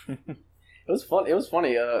 It was fun. It was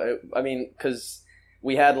funny. Because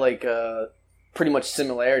we had pretty much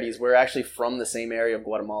similarities. We're actually from the same area of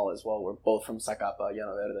Guatemala as well. We're both from Zacapa,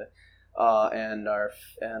 and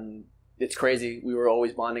it's crazy. We were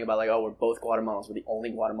always bonding about we're both Guatemalans. We're the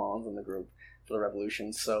only Guatemalans in the group for the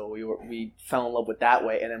Revolution. So we fell in love with that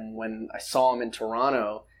way. And then when I saw him in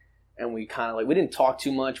Toronto, and we kind of we didn't talk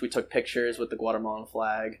too much. We took pictures with the Guatemalan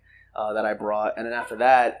flag that I brought. And then after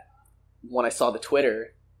that, when I saw the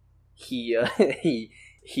Twitter, he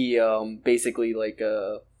basically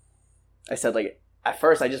I said at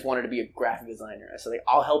first I just wanted to be a graphic designer. I said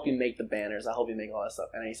I'll help you make the banners. I'll help you make all that stuff.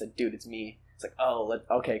 And he said, dude, it's me. It's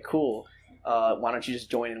okay, cool. Why don't you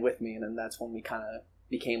just join in with me? And then that's when we kind of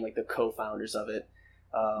became the co-founders of it.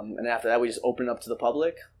 And after that, we just opened up to the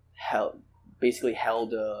public, held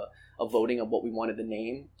a voting of what we wanted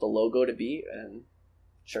the logo to be. And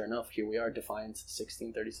sure enough, here we are, Defiance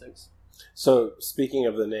 1636. So speaking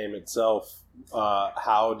of the name itself,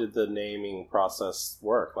 how did the naming process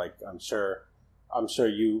work? I'm sure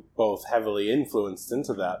you both heavily influenced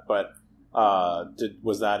into that, but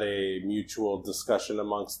was that a mutual discussion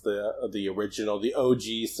amongst the original, the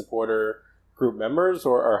OG supporter group members,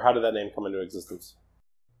 or how did that name come into existence?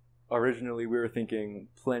 Originally, we were thinking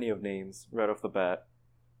plenty of names right off the bat.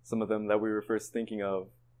 Some of them that we were first thinking of,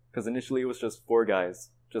 because initially it was just 4 guys,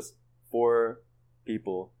 just 4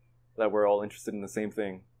 people that were all interested in the same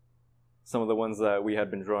thing. Some of the ones that we had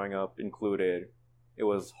been drawing up included, it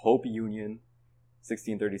was Hope Union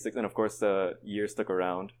 1636, and of course the year stuck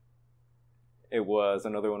around.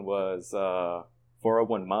 Another one was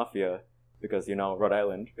 401 Mafia, because Rhode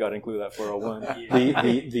Island got to include that 401.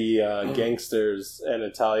 The gangsters and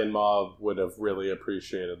Italian mob would have really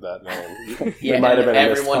appreciated that name. Yeah, might have been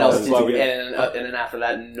everyone else did, and then after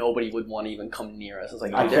that, nobody would want to even come near us. I was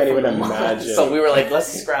I can't even imagine. So we were let's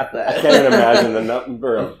scrap that. I can't even imagine the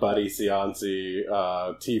number of Buddy Cianci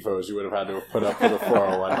tifos you would have had to have put up for the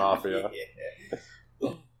 401 Mafia.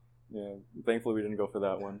 Yeah, thankfully we didn't go for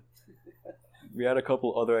that one. We had a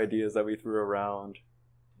couple other ideas that we threw around.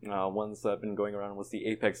 Ones that have been going around was the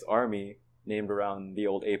Apex Army, named around the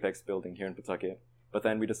old Apex building here in Pawtucket. But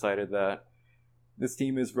then we decided that this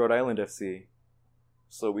team is Rhode Island FC,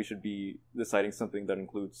 so we should be deciding something that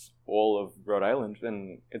includes all of Rhode Island.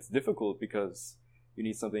 And it's difficult because you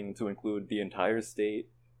need something to include the entire state,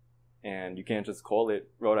 and you can't just call it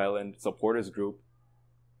Rhode Island Supporters Group.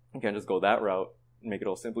 You can't just go that route and make it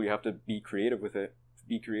all simple. You have to be creative with it.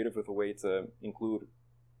 Be creative with a way to include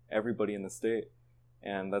everybody in the state.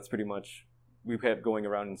 And that's pretty much, we've had going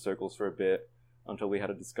around in circles for a bit until we had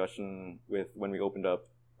a discussion when we opened up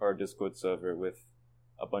our Discord server with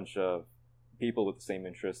a bunch of people with the same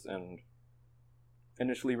interests. And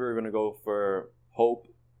initially we were going to go for Hope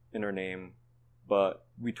in our name, but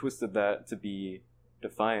we twisted that to be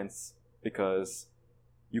Defiance because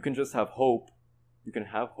you can just have hope. You can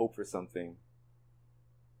have hope for something.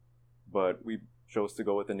 But we chose to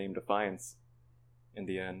go with the name Defiance in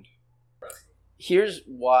the end. Here's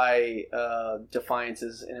why defiance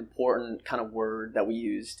is an important kind of word that we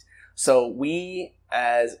used. So we,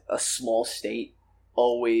 as a small state,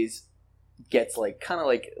 always gets like kind of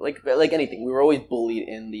like anything. We were always bullied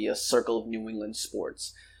in the circle of New England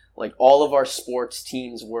sports. Like all of our sports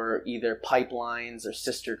teams were either pipelines or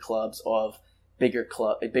sister clubs of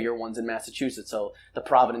bigger ones in Massachusetts. So the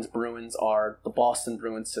Providence Bruins are the Boston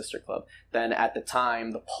Bruins sister club. Then at the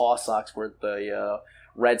time, the Paw Sox were the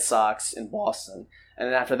Red Sox in Boston. And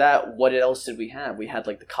then after that, what else did we have? We had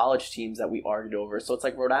like the college teams that we argued over. So it's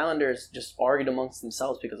like Rhode Islanders just argued amongst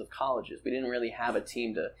themselves because of colleges. We didn't really have a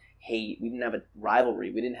team to hate. We didn't have a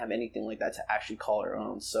rivalry. We didn't have anything like that to actually call our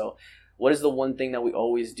own. So what is the one thing that we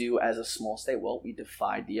always do as a small state? Well, we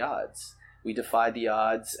defied the odds. We defied the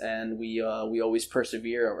odds, and we always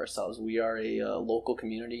persevere of ourselves. We are a local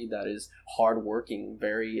community that is hardworking,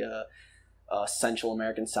 very Central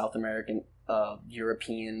American, South American,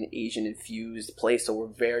 European, Asian infused place. So we're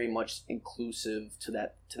very much inclusive to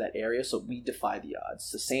that area. So we defy the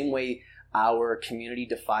odds. The same way our community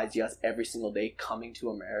defies the odds every single day coming to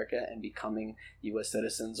America and becoming U.S.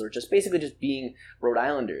 citizens, or just basically just being Rhode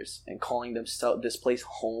Islanders and calling this place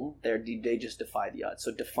home. They just defy the odds.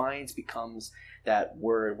 So defiance becomes that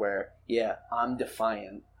word where, yeah, I'm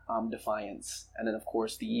defiant, I'm Defiance. And then, of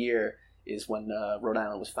course, the year is when Rhode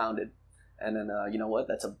Island was founded. And then, you know what?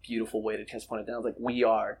 That's a beautiful way to just point it down. It's like, we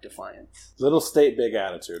are Defiance. Little state, big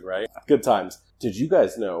attitude, right? Good times. Did you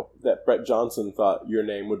guys know that Brett Johnson thought your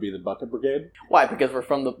name would be the Bucket Brigade? Why? Because we're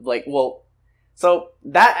from so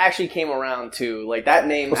that actually came around too. Like, that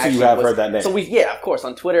name so you have heard that name. So of course,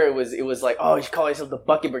 on Twitter it was like, oh, you should call yourself the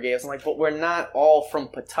Bucket Brigade. I'm like, but we're not all from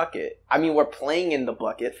Pawtucket. I mean, we're playing in the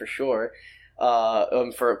bucket for sure.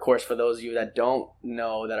 For those of you that don't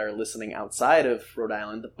know, that are listening outside of Rhode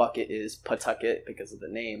Island, the bucket is Pawtucket because of the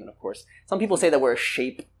name. And of course, some people say that we're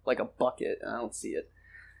shaped like a bucket. I don't see it.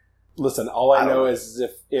 Listen, all I know is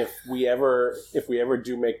if we ever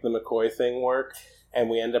do make the McCoy thing work, and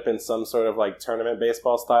we end up in some sort of like tournament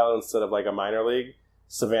baseball style instead of like a minor league,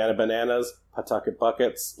 Savannah Bananas, Pawtucket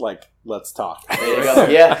Buckets, like, let's talk. There you go.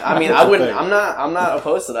 Yeah, I mean, I wouldn't. I'm not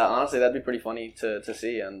opposed to that. Honestly, that'd be pretty funny to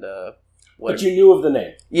see. And but you knew of the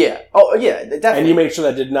name. Yeah. Oh, yeah, definitely. And you made sure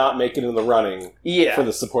that did not make it in the running for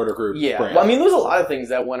the supporter group brand. Well, I mean, there was a lot of things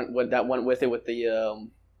that went with it with the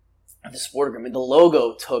supporter group. I mean, the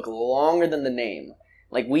logo took longer than the name.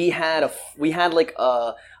 Like, we had like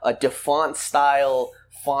a Defiance style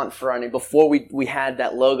font for our name. Before we had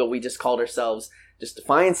that logo, we just called ourselves just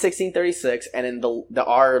Defiance1636, and then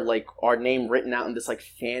our name written out in this like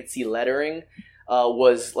fancy lettering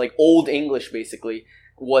was like Old English basically.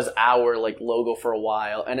 Was our like logo for a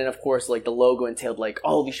while. And then of course like the logo entailed like,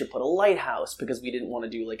 oh, we should put a lighthouse because we didn't want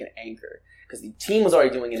to do like an anchor because the team was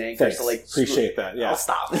already doing an anchor. Thanks. So like, appreciate that. Yeah. I'll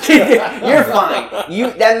stop. You're fine.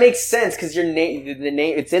 That makes sense because your name, the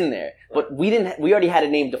name, it's in there. But we already had a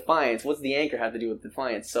name, Defiance. What's the anchor have to do with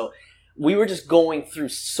Defiance? So we were just going through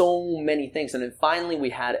so many things. And then finally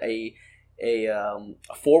we had a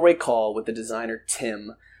 4-way call with the designer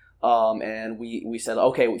Tim. And we said,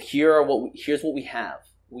 okay, here's what we have.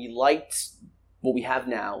 We liked what we have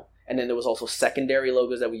now, and then there was also secondary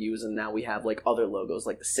logos that we use, and now we have like other logos,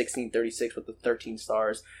 like the 1636 with the 13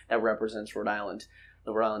 stars that represents Rhode Island,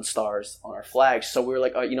 the Rhode Island stars on our flag. So we were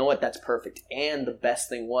like, oh, you know what, that's perfect. And the best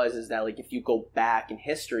thing is that like if you go back in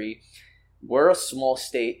history, we're a small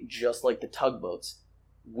state just like the tugboats.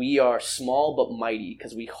 We are small but mighty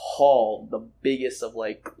because we haul the biggest of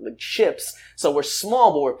like ships. So we're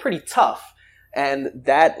small but we're pretty tough. And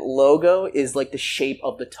that logo is like the shape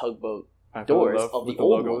of the tugboat doors of the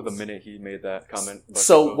old logo ones. The minute he made that comment.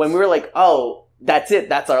 So when we were like, oh, that's it,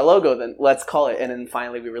 that's our logo, then let's call it. And then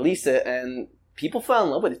finally we released it, and people fell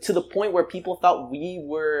in love with it to the point where people thought we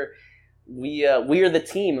are the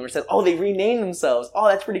team, and we said, oh, they renamed themselves. Oh,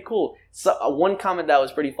 that's pretty cool. So one comment that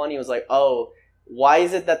was pretty funny was like, oh, why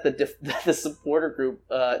is it that the supporter group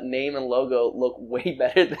name and logo look way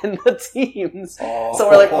better than the teams? Oh. So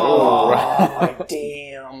we're like, oh,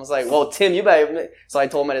 damn. I was like, well, Tim, you might. So I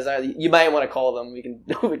told my designer, you might want to call them. We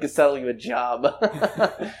can settle you a job.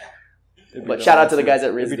 But shout out to the guys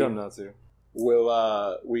at Risby. Dumb not to.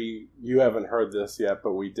 You haven't heard this yet,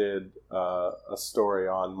 but we did a story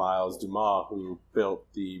on Miles Dumas, who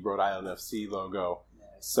built the Rhode Island FC logo.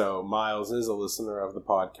 So Miles is a listener of the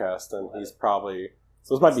podcast, and he's probably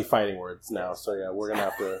So those might be fighting words now. So yeah, we're gonna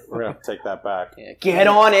have to take that back. Yeah, get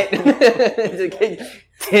on it.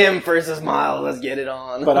 Tim versus Miles. Let's get it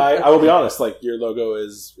on. But I will be honest. Like, your logo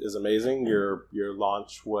is amazing. Your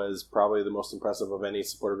launch was probably the most impressive of any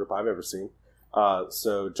supporter group I've ever seen.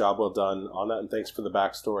 So job well done on that, and thanks for the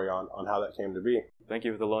backstory on how that came to be. Thank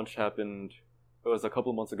you. The launch happened. It was a couple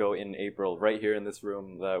of months ago in April, right here in this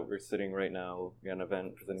room that we're sitting right now. We had an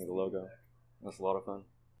event presenting the logo. It was a lot of fun.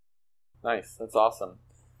 Nice. That's awesome.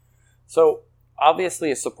 So, obviously,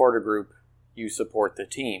 a supporter group, you support the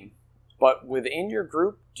team. But within your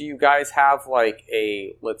group, do you guys have like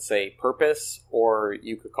a, let's say, purpose, or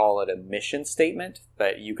you could call it a mission statement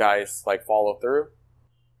that you guys like follow through?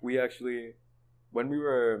 We actually,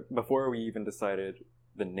 before we even decided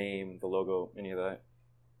the name, the logo, any of that,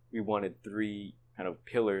 we wanted 3 kind of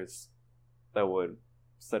pillars that would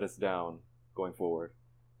set us down going forward.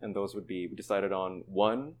 And those would be, we decided on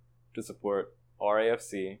 1, to support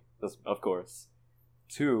RAFC, of course.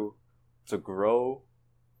 2, to grow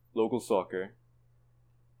local soccer.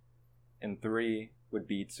 And 3 would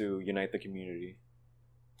be to unite the community.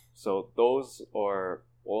 So those are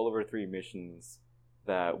all of our 3 missions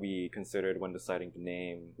that we considered when deciding the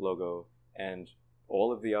name, logo, and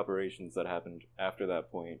all of the operations that happened after that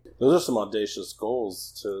point. Those are some audacious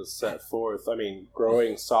goals to set forth. I mean,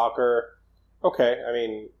 growing soccer. Okay, I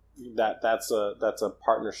mean, that's a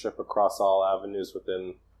partnership across all avenues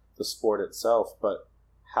within the sport itself. But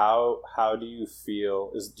how do you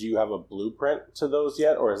feel? Do you have a blueprint to those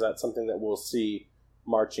yet, or is that something that we'll see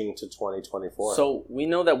marching to 2024? So we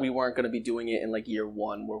know that we weren't going to be doing it in like year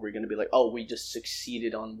 1, where we're going to be like, oh, we just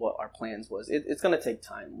succeeded on what our plans was. It's going to take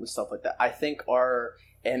time with stuff like that. I think our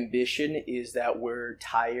ambition is that we're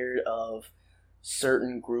tired of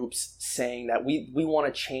certain groups saying that we want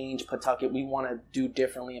to change Pawtucket, we want to do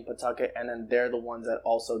differently in Pawtucket, and then they're the ones that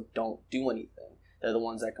also don't do anything. They're the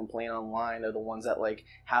ones that complain online. They're the ones that like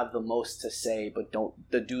have the most to say but don't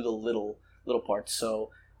do the little parts. So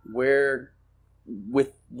we're,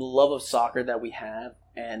 with the love of soccer that we have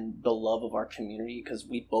and the love of our community, because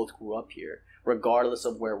we both grew up here, regardless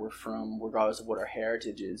of where we're from, regardless of what our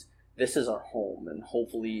heritage is, this is our home. And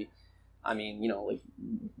hopefully, I mean, like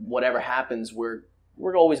whatever happens, we're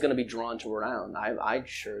always going to be drawn to Rhode Island. I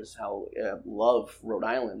sure as hell love Rhode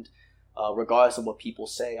Island, regardless of what people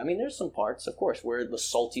say. I mean, there's some parts, of course, we're the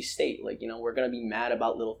salty state. Like, we're going to be mad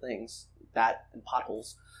about little things, that and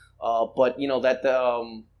potholes. But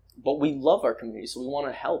we love our community, so we want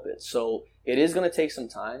to help it. So it is going to take some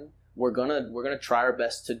time. We're gonna try our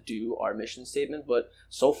best to do our mission statement, but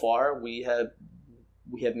so far we have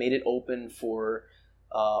made it open for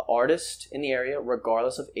artists in the area,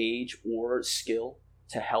 regardless of age or skill,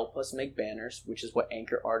 to help us make banners, which is what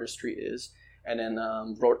Anchor Artistry is. And then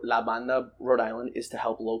La Banda Rhode Island is to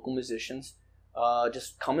help local musicians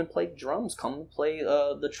just come and play drums, come and play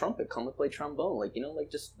the trumpet, come and play trombone,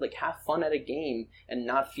 just have fun at a game and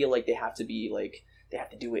not feel like they have to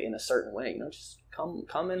do it in a certain way. Just come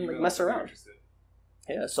and mess around.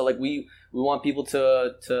 Yeah, so we want people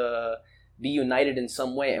to be united in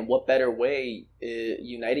some way, and what better way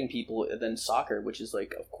uniting people than soccer, which is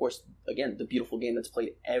of course, again, the beautiful game that's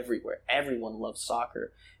played everywhere. Everyone loves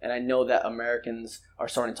soccer, and I know that Americans are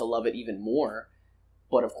starting to love it even more.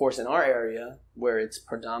 But of course, in our area, where it's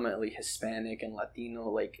predominantly Hispanic and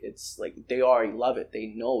Latino, they already love it. They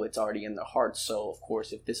know it's already in their hearts. So of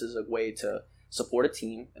course, if this is a way to support a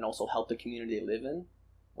team and also help the community they live in,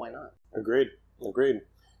 why not? Agreed.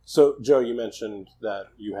 So, Joe, you mentioned that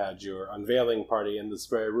you had your unveiling party in this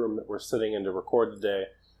very room that we're sitting in to record today.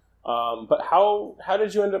 But how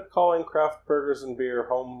did you end up calling Craft Burgers and Beer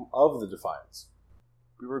home of the Defiance?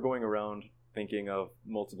 We were going around thinking of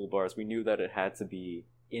multiple bars. We knew that it had to be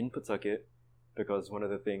in Pawtucket because one of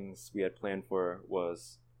the things we had planned for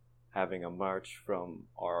was having a march from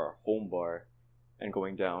our home bar and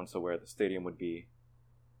going down to where the stadium would be,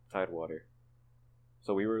 Tidewater.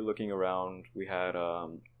 So we were looking around. We had a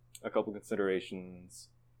couple considerations.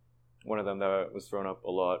 One of them that was thrown up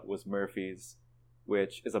a lot was Murphy's,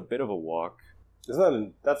 which is a bit of a walk.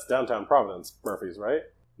 That's downtown Providence, Murphy's, right?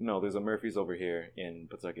 No, there's a Murphy's over here in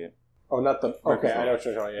Pawtucket. Oh, not the... Okay, I know what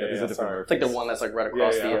you're talking about. Yeah, sorry. It's like the one that's right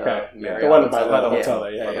across the one by the hotel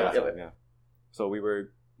there. Yeah. So we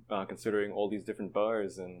were considering all these different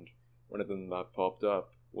bars, and one of them that popped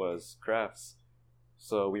up was Crafts.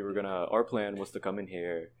 So our plan was to come in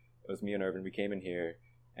here. It was me and Irvin. We came in here,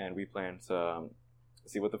 and we planned to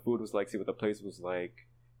see what the food was like, see what the place was like.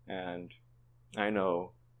 And I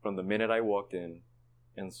know from the minute I walked in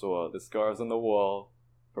and saw the scarves on the wall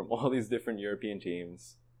from all these different European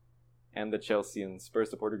teams, and the Chelsea and Spurs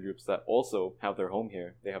supporter groups that also have their home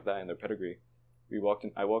here, they have that in their pedigree,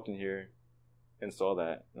 I walked in here and saw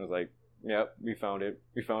that. I was like, yep, we found it.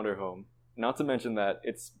 We found our home. Not to mention that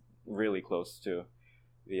it's really close to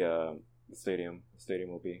the stadium. The stadium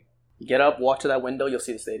will be. Get up, walk to that window, you'll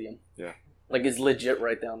see the stadium. Yeah. Like, it's legit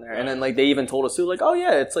right down there. And then, like, they even told us, too, like, oh,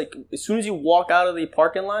 yeah, it's like, as soon as you walk out of the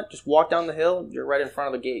parking lot, just walk down the hill, you're right in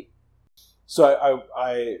front of the gate. So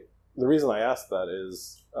I the reason I asked that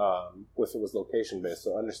is, if it was location-based,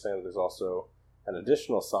 so I understand that there's also an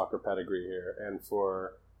additional soccer pedigree here. And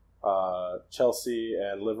for Chelsea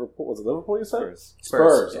and Liverpool, was it Liverpool you said?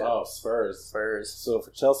 Spurs. Yeah. Oh, Spurs. Spurs. So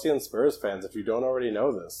for Chelsea and Spurs fans, if you don't already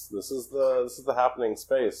know this is the happening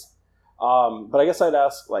space. But I guess I'd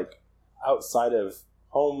ask, like, outside of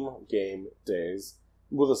home game days,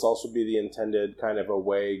 will this also be the intended kind of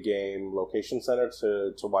away game location center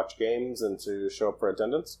to watch games and to show up for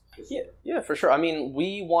attendance? Yeah, for sure. I mean,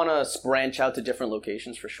 we want to branch out to different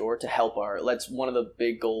locations for sure to help that's one of the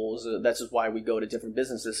big goals. That's just why we go to different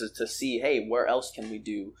businesses, is to see, hey, where else can we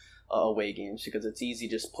do away games? Because it's easy,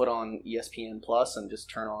 just put on ESPN Plus and just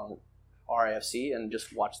turn on RIFC and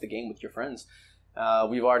just watch the game with your friends.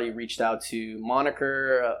 We've already reached out to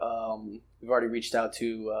Moniker. We've already reached out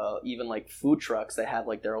to even like food trucks that have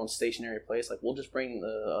like their own stationary place. Like, we'll just bring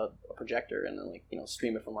a projector and then, like, you know,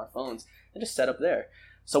 stream it from our phones and just set up there.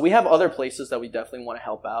 So we have other places that we definitely want to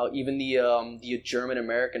help out. Even the German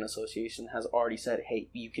American Association has already said, hey,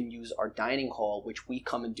 you can use our dining hall, which we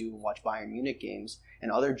come and do and watch Bayern Munich games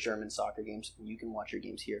and other German soccer games. You can watch your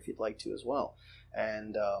games here if you'd like to as well.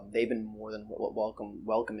 And they've been more than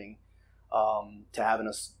welcoming to having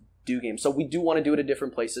us do games. So we do want to do it at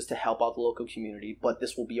different places to help out the local community, but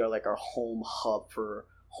this will be our home hub for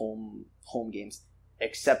home games,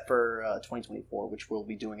 except for 2024, which we'll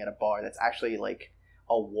be doing at a bar that's actually like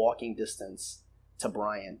a walking distance to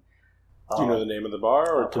Bryan. Do you know the name of the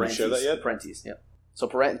bar, or can you share that yet? Parentes, yeah. So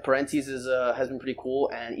Parentes has been pretty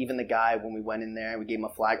cool, and even the guy, when we went in there, we gave him a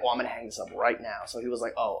flag. Oh, I'm going to hang this up right now. So he was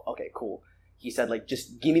like, oh, okay, cool. He said, like,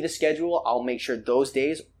 just give me the schedule. I'll make sure those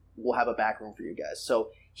days we'll have a back room for you guys.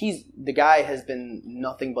 So the guy has been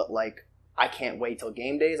nothing but like, I can't wait till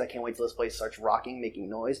game days. I can't wait till this place starts rocking, making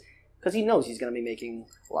noise, because he knows he's going to be making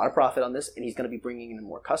a lot of profit on this, and he's going to be bringing in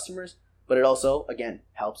more customers. But it also, again,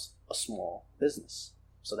 helps a small business.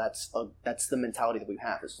 So that's the mentality that we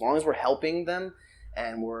have. As long as we're helping them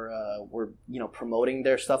and we're promoting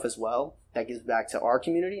their stuff as well, that gives back to our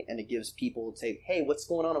community, and it gives people to say, hey, what's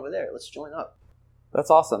going on over there? Let's join up. That's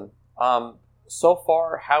awesome. So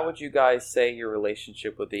far, how would you guys say your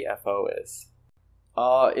relationship with the FO is?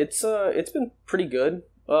 It's been pretty good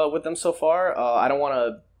with them so far. I don't want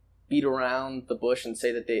to beat around the bush and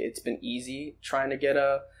say that it's been easy trying to get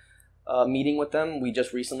a meeting with them. We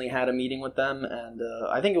just recently had a meeting with them, and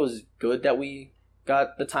I think it was good that we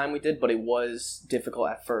got the time we did, but it was difficult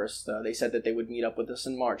at first. They said that they would meet up with us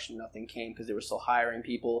in March. Nothing came because they were still hiring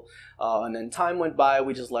people. And then time went by.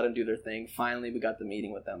 We just let them do their thing. Finally, we got the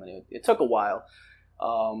meeting with them, and it took a while.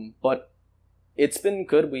 But it's been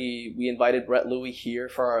good. We invited Brett Louie here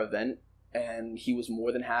for our event, and he was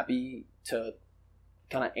more than happy to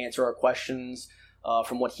kind of answer our questions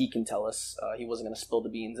from what he can tell us. He wasn't going to spill the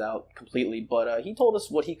beans out completely, but he told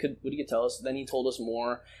us what he could tell us. Then he told us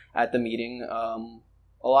more at the meeting.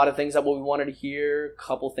 A lot of things that we wanted to hear, a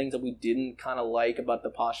couple things that we didn't kind of like about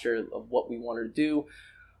the posture of what we wanted to do.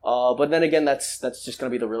 But then again, that's just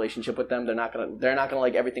going to be the relationship with them. They're not gonna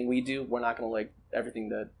like everything we do. We're not going to like everything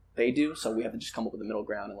that they do. So we have to just come up with a middle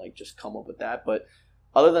ground and like just come up with that. But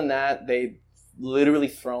other than that, they literally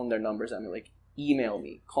thrown their numbers at me, like, email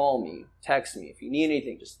me, call me, text me if you need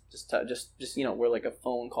anything. Just we're like a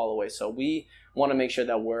phone call away. So we want to make sure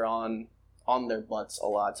that we're on their butts a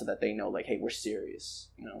lot, so that they know, like, hey, we're serious.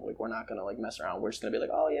 Like, we're not gonna like mess around. We're just gonna be like,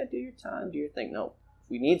 oh yeah, do your time, do your thing. No, if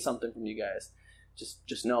we need something from you guys,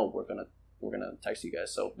 just know we're gonna text you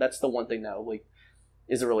guys. So that's the one thing that like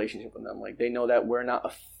is a relationship with them. Like, they know that we're not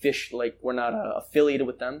affiliated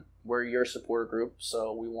with them. We're your supporter group,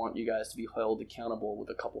 so we want you guys to be held accountable with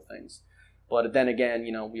a couple things. But then again,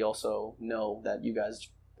 we also know that you guys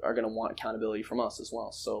are going to want accountability from us as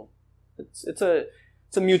well. So it's a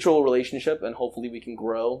mutual relationship, and hopefully we can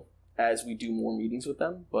grow as we do more meetings with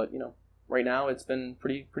them. But right now it's been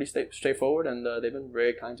pretty straightforward, and they've been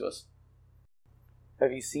very kind to us.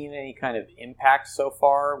 Have you seen any kind of impact so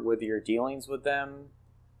far with your dealings with them?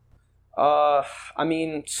 I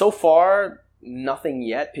mean, so far, nothing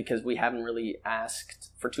yet, because we haven't really asked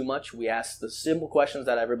for too much. We asked the simple questions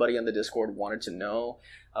that everybody on the Discord wanted to know.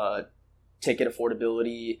 Ticket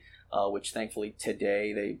affordability, which thankfully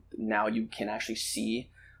today now you can actually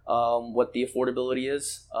see what the affordability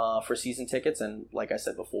is for season tickets. And like I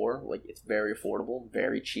said before, like it's very affordable,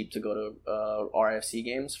 very cheap to go to RIFC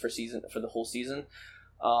games for the whole season.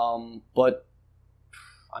 But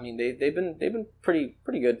I mean, they've been pretty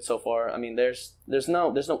good so far. I mean, there's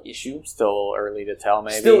no issue. Still early to tell,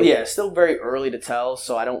 maybe. Still very early to tell.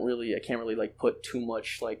 So I can't really like put too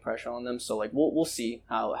much like pressure on them. So like we'll see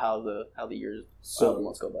how the years the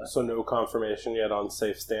months go by. So no confirmation yet on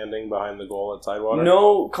safe standing behind the goal at Tidewater.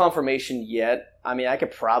 No confirmation yet. I mean, I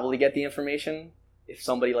could probably get the information if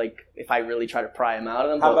somebody if I really try to pry them out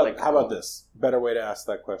of them. How about this? Better way to ask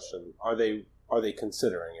that question: Are they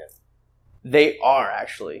considering it? They are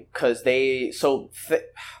actually, because I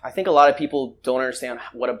think a lot of people don't understand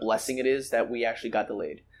what a blessing it is that we actually got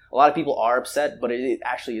delayed. A lot of people are upset, but it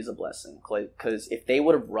actually is a blessing. Because if they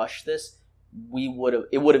would have rushed this,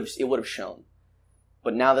 it would have shown.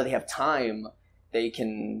 But now that they have time, they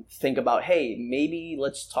can think about, hey, maybe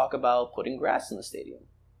let's talk about putting grass in the stadium.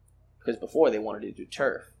 Because before they wanted to do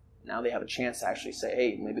turf. Now they have a chance to actually say,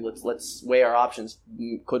 hey, maybe let's weigh our options.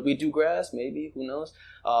 Could we do grass? Maybe. Who knows?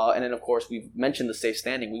 And then, of course, we've mentioned the safe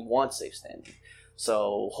standing. We want safe standing.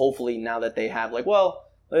 So hopefully now that they have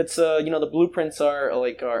it's the blueprints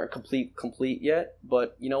are complete yet.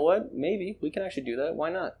 But you know what? Maybe we can actually do that.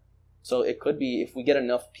 Why not? So it could be if we get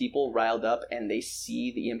enough people riled up and they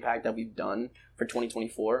see the impact that we've done for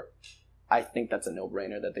 2024, I think that's a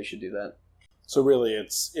no-brainer that they should do that. So really,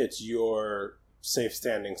 it's your safe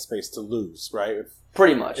standing space to lose, right?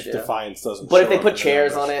 Pretty much. If Defiance doesn't. But if they put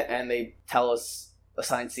chairs on it and they tell us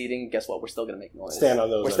assigned seating, guess what? We're still gonna make noise. Stand on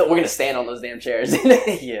those. We're gonna stand on those damn chairs.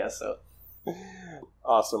 Yeah. So.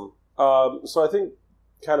 Awesome. So I think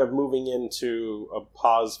kind of moving into a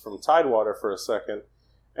pause from Tidewater for a second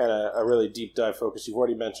and a really deep dive focus. You've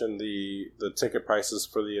already mentioned the ticket prices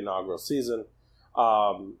for the inaugural season.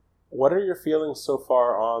 What are your feelings so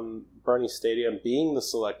far on Bernie Stadium being the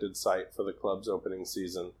selected site for the club's opening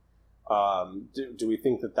season? Do we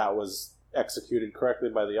think that was executed correctly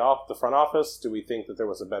by the front office? Do we think that there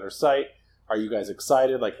was a better site? Are you guys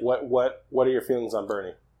excited? Like, what are your feelings on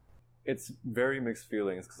Bernie? It's very mixed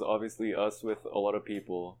feelings because obviously us with a lot of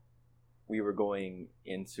people, we were going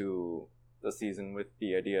into the season with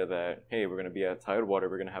the idea that, hey, we're going to be at Tidewater,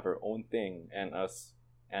 we're going to have our own thing, and us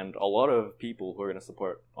and a lot of people who are going to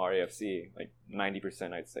support RAFC, like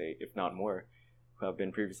 90% I'd say, if not more, who have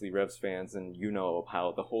been previously Revs fans, and you know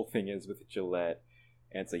how the whole thing is with Gillette,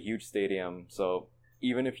 and it's a huge stadium, so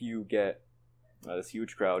even if you get this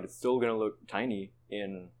huge crowd, it's still going to look tiny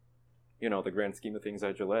in, the grand scheme of things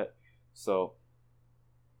at Gillette. So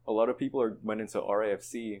a lot of people went into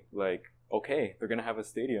RAFC like, okay, they're going to have a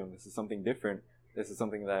stadium, this is something different, this is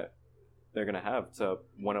something that they're going to have to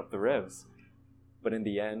one-up the Revs. But in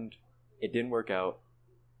the end, it didn't work out.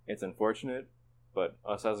 It's unfortunate, but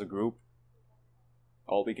us as a group,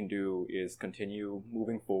 all we can do is continue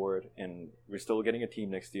moving forward, and we're still getting a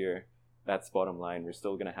team next year. That's bottom line. We're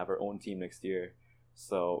still going to have our own team next year.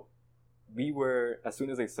 So we were, as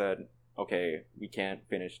soon as they said, okay, we can't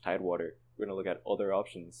finish Tidewater, we're going to look at other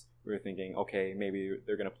options. We were thinking, okay, maybe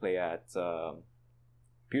they're going to play at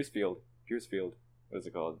Piercefield, what is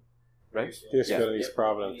it called? Right? Piercefield in East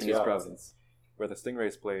Providence. In East Providence, where the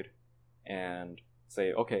Stingrays played, and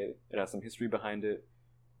say, okay, it has some history behind it,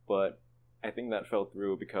 but I think that fell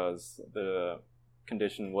through because the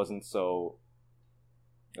condition wasn't the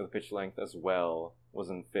pitch length as well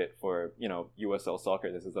wasn't fit for, USL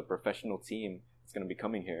soccer. This is a professional team that's going to be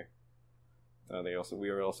coming here. We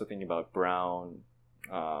were also thinking about Brown,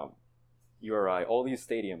 URI, all these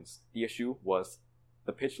stadiums. The issue was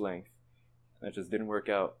the pitch length, and it just didn't work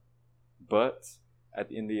out. But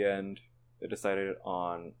in the end, they decided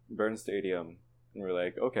on Burn Stadium, and we're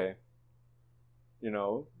like, okay,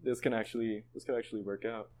 this could actually work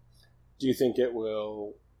out. Do you think it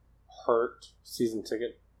will hurt season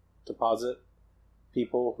ticket deposit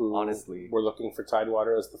people who honestly were looking for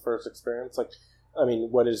Tidewater as the first experience? Like, I mean,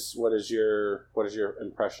 what is your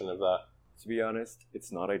impression of that? To be honest,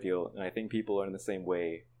 it's not ideal, and I think people are in the same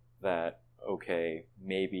way that, okay,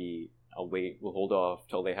 maybe we'll hold off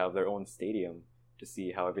till they have their own stadium to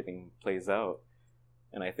see how everything plays out.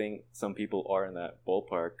 And I think some people are in that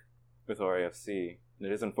ballpark with RAFC. And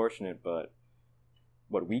it is unfortunate, but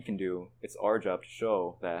what we can do, it's our job to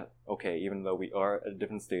show that, okay, even though we are at a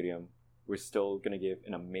different stadium, we're still going to give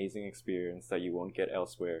an amazing experience that you won't get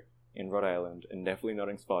elsewhere in Rhode Island, and definitely not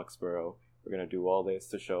in Foxborough. We're going to do all this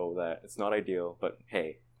to show that it's not ideal, but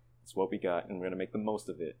hey, it's what we got, and we're going to make the most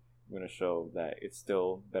of it. We're going to show that it's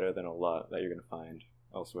still better than a lot that you're going to find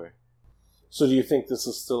elsewhere. So do you think this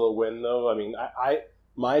is still a win, though? I mean,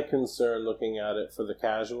 my concern looking at it for the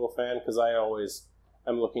casual fan, because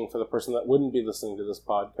I'm looking for the person that wouldn't be listening to this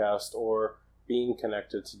podcast or being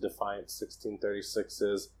connected to Defiance1636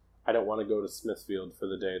 is, I don't want to go to Smithfield for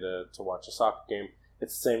the day to watch a soccer game.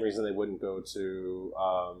 It's the same reason they wouldn't go to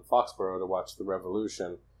Foxborough to watch the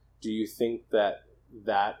Revolution. Do you think that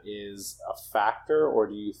is a factor, or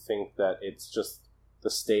do you think that it's just the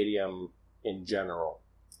stadium in general?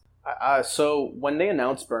 So when they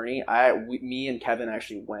announced Bernie, me and Kevin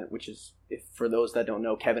actually went, which is, if for those that don't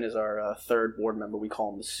know, Kevin is our third board member. We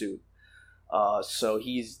call him the Suit. So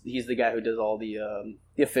he's the guy who does all the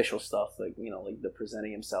official stuff, like like the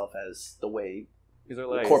presenting himself as the way He's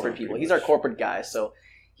our corporate people. He's our corporate guy, so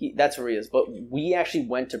that's where he is. But we actually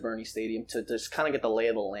went to Bernie Stadium to just kind of get the lay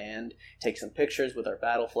of the land, take some pictures with our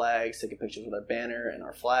battle flags, take pictures with our banner and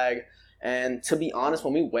our flag. And to be honest,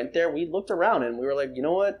 when we went there, we looked around and we were like, you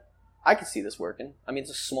know what? I could see this working. I mean,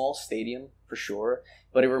 it's a small stadium for sure,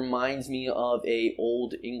 but it reminds me of a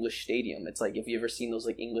old English stadium. It's like, if you ever seen those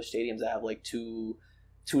like English stadiums that have like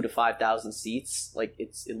 2,000 to 5,000 seats, like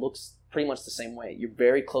it looks pretty much the same way. You're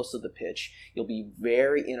very close to the pitch. You'll be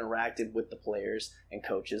very interactive with the players and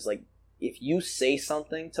coaches. Like, if you say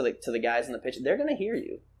something to the guys in the pitch, they're gonna hear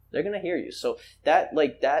you. They're gonna hear you. So that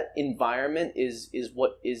environment is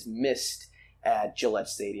what is missed at Gillette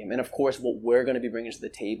Stadium. And of course, what we're going to be bringing to the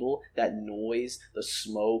table, that noise, the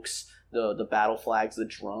smokes, the battle flags, the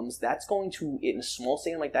drums, that's going to, in a small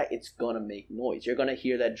stadium like that, it's going to make noise. You're going to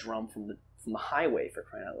hear that drum from the highway, for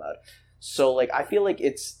crying out loud. So like, I feel like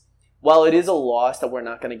while it is a loss that we're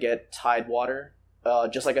not going to get Tidewater,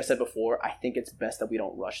 just like I said before, I think it's best that we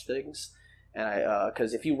don't rush things. And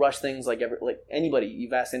because if you rush things, like anybody,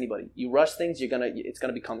 you've asked anybody, you rush things, it's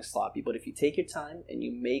gonna become sloppy. But if you take your time and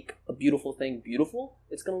you make a beautiful thing beautiful,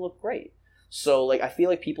 it's gonna look great. So like, I feel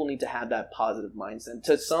like people need to have that positive mindset.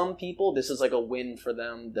 To some people, this is like a win for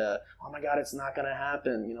them. Oh my God, it's not gonna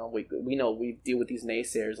happen. We know we deal with these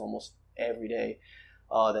naysayers almost every day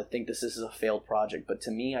that think this is a failed project. But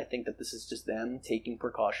to me, I think that this is just them taking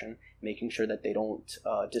precaution, making sure that they don't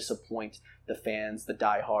disappoint the fans, the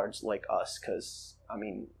diehards like us. Because I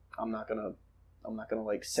mean, I'm not gonna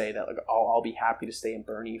like say that like, I'll be happy to stay in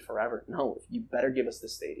Bernie forever. No, you better give us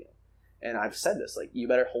this stadium. And I've said this, like, you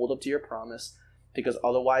better hold up to your promise, because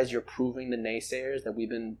otherwise you're proving the naysayers that we've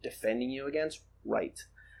been defending you against right.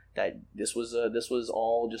 That this was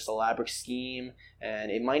all just an elaborate scheme,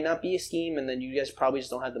 and it might not be a scheme, and then you guys probably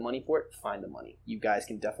just don't have the money for it. Find the money. You guys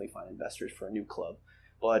can definitely find investors for a new club.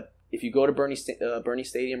 But if you go to Bernie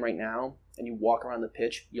Stadium right now and you walk around the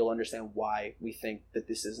pitch, you'll understand why we think that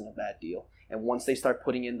this isn't a bad deal. And once they start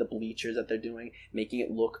putting in the bleachers that they're doing, making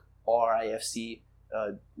it look RIFC,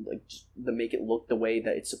 make it look the way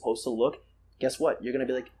that it's supposed to look, guess what? You're gonna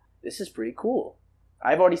be like, this is pretty cool.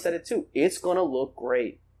 I've already said it too. It's gonna look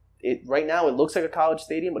great. Right now it looks like a college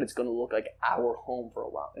stadium, but it's going to look like our home for a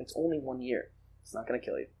while. And it's only 1 year. It's not going to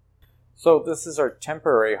kill you. So this is our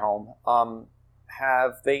temporary home.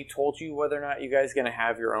 Have they told you whether or not you guys are going to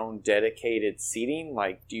have your own dedicated seating?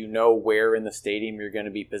 Like, do you know where in the stadium you're going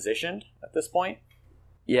to be positioned at this point?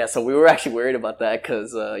 Yeah, so we were actually worried about that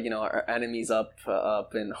because, our enemies up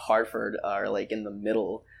in Hartford are like in the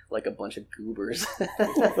middle, like a bunch of goobers.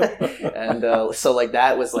 And so like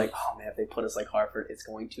that was like, oh man, if they put us like Hartford, it's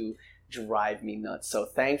going to drive me nuts. So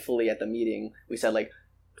thankfully at the meeting, we said like,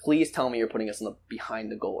 please tell me you're putting us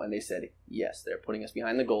behind the goal. And they said, yes, they're putting us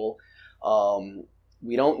behind the goal.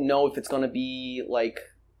 We don't know if it's going to be like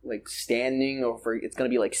standing or if it's going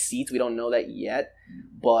to be like seats. We don't know that yet.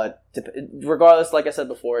 But regardless, like I said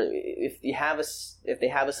before, if they have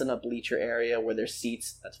us in a bleacher area where there's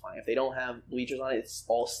seats, that's fine. If they don't have bleachers on it, it's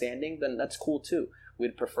all standing, then that's cool too.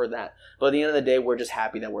 We'd prefer that. But at the end of the day, we're just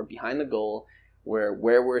happy that we're behind the goal. Where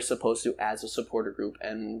we're supposed to as a supporter group,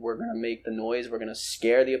 and we're going to make the noise. We're going to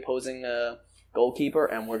scare the opposing goalkeeper,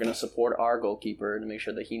 and we're going to support our goalkeeper to make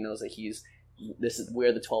sure that he knows that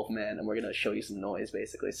we're the 12th man, and we're going to show you some noise,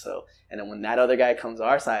 basically. So, and then when that other guy comes to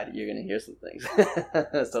our side, you're going to hear some things.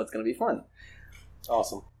 So it's going to be fun.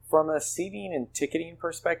 Awesome. From a seating and ticketing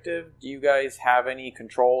perspective, do you guys have any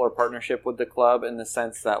control or partnership with the club in the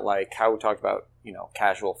sense that, like, how we talked about,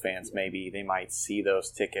 casual fans, maybe they might see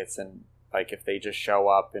those tickets and, like, if they just show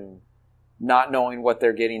up and not knowing what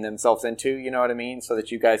they're getting themselves into, you know what I mean? So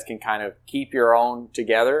that you guys can kind of keep your own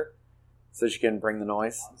together so that you can bring the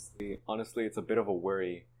noise. Honestly, it's a bit of a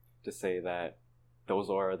worry to say that those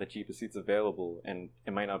are the cheapest seats available, and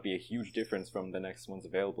it might not be a huge difference from the next ones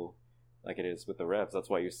available like it is with the Revs. That's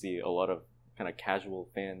why you see a lot of kind of casual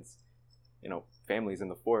fans, families in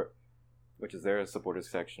the fort, which is their supporters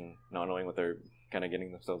section, not knowing what they're kind of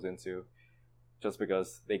getting themselves into. Just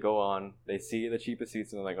because they go on, they see the cheapest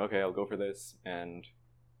seats, and they're like, okay, I'll go for this, and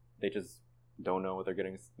they just don't know what they're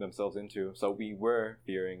getting themselves into. So we're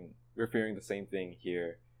fearing the same thing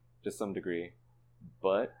here, to some degree,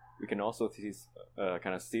 but we can also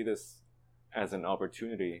kind of see this as an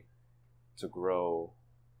opportunity to grow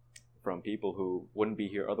from people who wouldn't be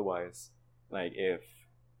here otherwise. Like, if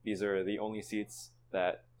these are the only seats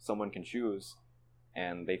that someone can choose,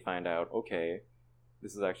 and they find out, okay,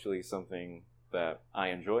 this is actually something that I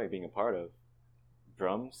enjoy being a part of.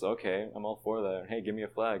 Drums, okay, I'm all for that. Hey, give me a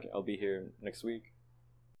flag. I'll be here next week.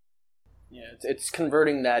 Yeah, it's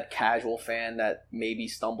converting that casual fan that maybe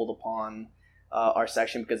stumbled upon our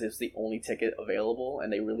section because it's the only ticket available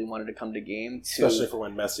and they really wanted to come to game. Especially for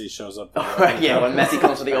when Messi shows up. Yeah, when Messi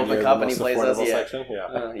comes to the Open Cup and he plays us. Yeah, section.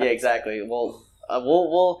 Yeah, exactly.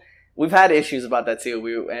 Well, we've had issues about that too.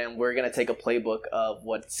 We're gonna take a playbook of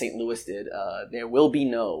what St. Louis did. There will be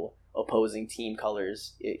no opposing team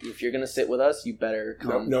colors. If you're gonna sit with us, you better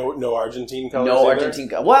come. No Argentine colors. No Argentine.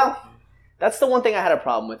 Well, that's the one thing I had a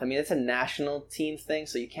problem with. I mean, it's a national team thing,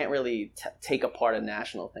 so you can't really take apart a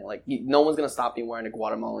national thing. Like, no one's gonna stop me wearing a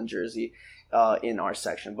Guatemalan jersey in our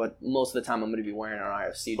section, but most of the time I'm gonna be wearing an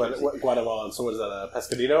IFC jersey. Guatemalan. So what is that? A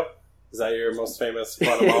pescadito? Is that your most famous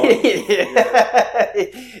Guatemalan?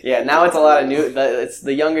 Yeah, now it's a lot of new. It's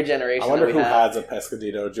the younger generation. I wonder who has a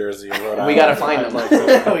pescadito jersey in Rhode Island. We gotta find them.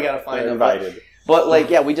 We gotta find them. Invited. But like,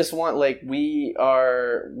 yeah, we just want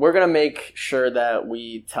we're gonna make sure that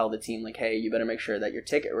we tell the team like, hey, you better make sure that your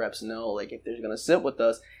ticket reps know like if they're gonna sit with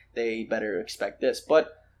us, they better expect this.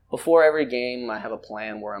 But before every game, I have a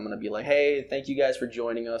plan where I'm gonna be like, hey, thank you guys for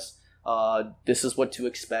joining us. This is what to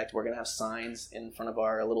expect. We're going to have signs in front of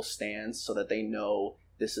our little stands so that they know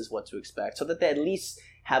this is what to expect. So that they at least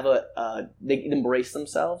have they embrace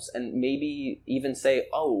themselves and maybe even say,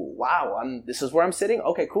 oh, wow, this is where I'm sitting.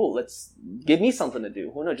 Okay, cool. Give me something to do.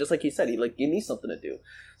 Who knows? Just like he said, give me something to do.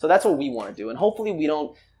 So that's what we want to do. And hopefully we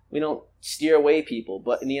don't steer away people.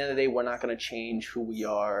 But in the end of the day, we're not going to change who we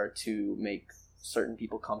are to make certain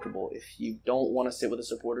people comfortable. If you don't want to sit with a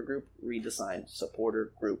supporter group, read the sign,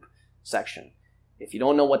 supporter group section. If you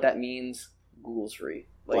don't know what that means, Google's free.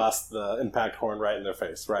 Blast the impact horn right in their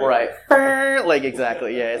face, right? Right. Like,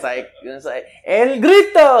 exactly. Yeah, it's like El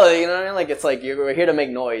Grito, you know what I mean? Like, it's like we're here to make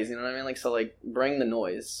noise, you know what I mean? Like, so like bring the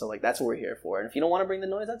noise. So like that's what we're here for. And if you don't want to bring the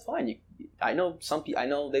noise, that's fine. I know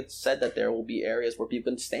they've said that there will be areas where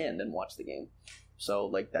people can stand and watch the game. So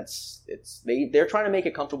like they're trying to make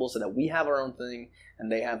it comfortable so that we have our own thing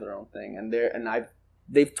and they have their own thing. And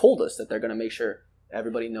they've told us that they're going to make sure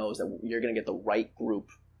everybody knows that you're going to get the right group,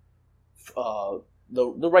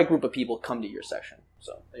 the right group of people come to your section.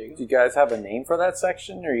 So there you go. Do you guys have a name for that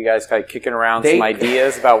section? Or are you guys kind of kicking around some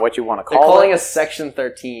ideas about what you want to call it? They're calling us Section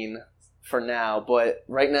 13 for now, but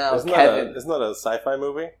right now, isn't that a sci-fi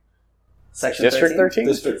movie? Section District 13?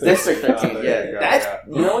 District 13, yeah.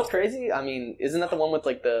 You know what's crazy? I mean, isn't that the one with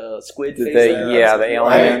like the squid face? The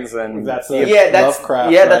aliens and that's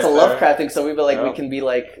Lovecraft. Yeah, that's a Lovecraft thing. So we can be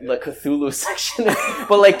like the Cthulhu section.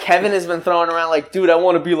 But like Kevin has been throwing around like, dude, I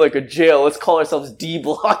want to be like a jail. Let's call ourselves D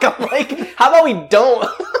Block. I'm like, how about we don't?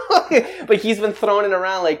 But he's been throwing it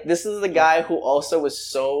around like this is the guy who also was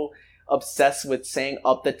so obsessed with saying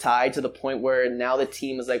up the tide to the point where now the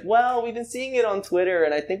team is like, well, we've been seeing it on Twitter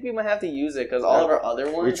and I think we might have to use it because all of our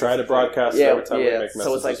other ones. We try to broadcast it every time we make messages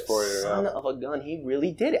so it's like, for you. Son of a gun, he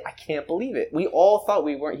really did it. I can't believe it. We all thought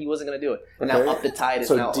he wasn't going to do it. But now up the tide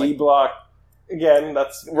is now D Block, again,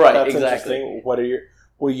 that's interesting. What are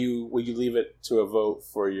will you leave it to a vote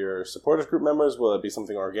for your supporters group members? Will it be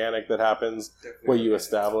something organic that happens? Definitely will you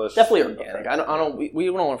establish? Definitely organic. Okay. We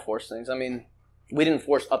don't want to force things. I mean, we didn't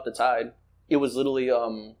force up the tide. It was literally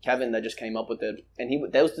Kevin that just came up with it, and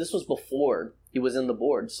this was before he was in the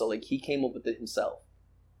board, so like he came up with it himself.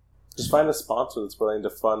 Just find a sponsor that's willing to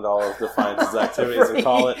fund all of Defiance's activities and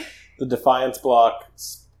call it the Defiance Block,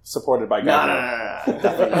 supported by government. No.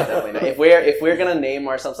 Definitely not. If we're gonna name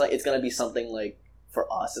ourselves, it's gonna be something like for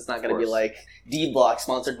us. It's not gonna be like D Block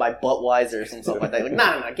sponsored by Budweiser or something like that. Like,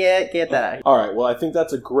 no, get that out of here. All right. Well, I think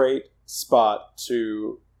that's a great spot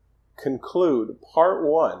to conclude part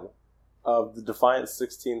 1 of the Defiance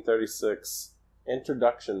 1636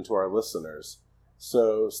 introduction to our listeners.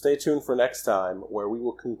 So stay tuned for next time where we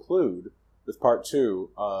will conclude with part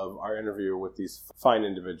 2 of our interview with these fine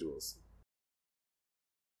individuals.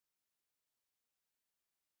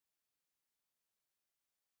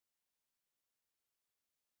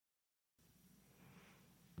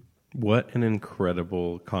 What an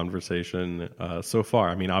incredible conversation so far.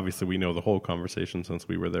 I mean, obviously we know the whole conversation since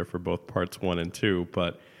we were there for both parts 1 and 2,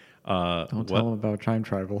 but don't tell them about time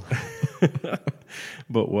travel.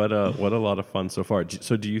 But what a lot of fun so far.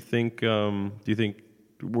 So do you think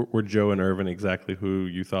were Joe and Irvin exactly who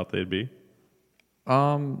you thought they'd be?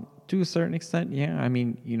 To a certain extent, yeah. I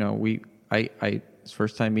mean, it's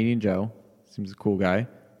first time meeting Joe. Seems a cool guy.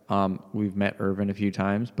 We've met Irvin a few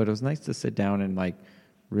times, but it was nice to sit down and like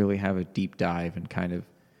really have a deep dive and kind of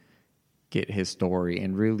get his story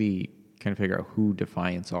and really kind of figure out who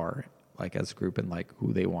Defiance are, like as a group, and like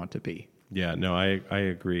who they want to be. Yeah, no, I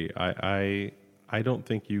agree. I don't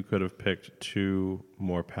think you could have picked two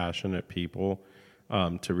more passionate people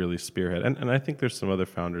to really spearhead. And I think there's some other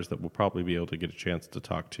founders that we'll probably be able to get a chance to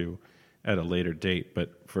talk to at a later date.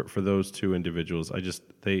 But for those two individuals,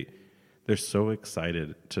 they're so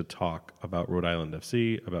excited to talk about Rhode Island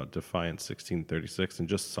FC, about Defiance 1636, and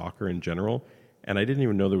just soccer in general. And I didn't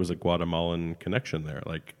even know there was a Guatemalan connection there,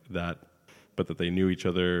 like that, but that they knew each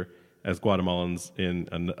other as Guatemalans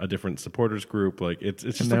in a different supporters group. Like it's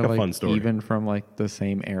just like a fun story. Even from like the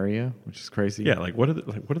same area, which is crazy. Yeah, like what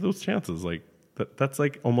are those chances? Like that's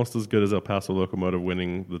like almost as good as El Paso Locomotive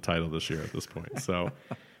winning the title this year at this point. So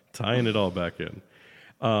tying it all back in.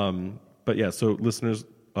 But yeah, so listeners,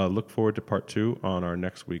 look forward to part 2 on our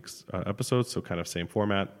next week's episode. So kind of same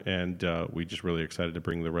format, and we just really excited to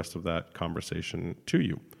bring the rest of that conversation to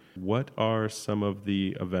you. What are some of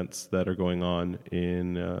the events that are going on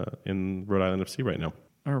in Rhode Island FC right now?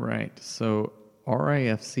 All right. So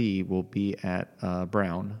RIFC will be at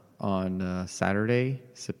Brown on Saturday,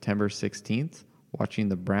 September 16th, watching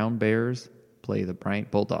the Brown Bears play the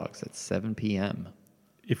Bryant Bulldogs at 7 p.m.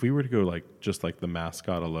 If we were to go like just like the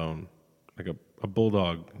mascot alone, like a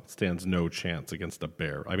bulldog stands no chance against a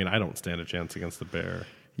bear. I mean, I don't stand a chance against a bear.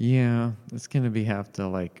 Yeah, it's going to have to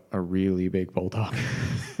like a really big bulldog.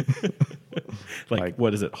 like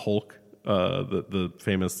what is it, Hulk? The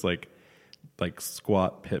famous like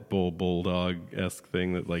squat pit bull bulldog-esque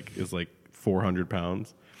thing that like is like 400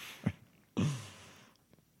 pounds.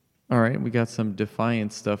 All right, we got some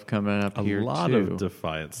Defiance stuff coming up here too. A lot of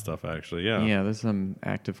Defiance stuff, actually, yeah. Yeah, there's some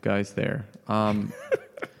active guys there.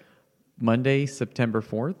 Monday, September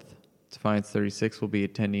 4th, Defiance 36 will be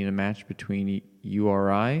attending a match between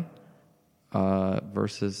URI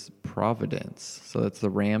versus Providence. So that's the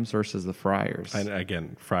Rams versus the Friars. And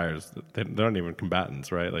again, Friars, they're not even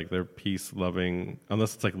combatants, right? Like they're peace-loving,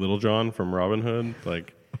 unless it's like Little John from Robin Hood,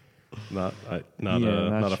 like not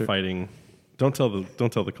a fighting. Don't tell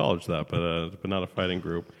the college that, but not a fighting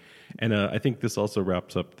group. And I think this also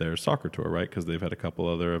wraps up their soccer tour, right? Because they've had a couple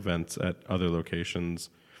other events at other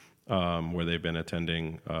locations where they've been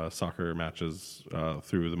attending soccer matches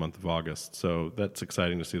through the month of August. So that's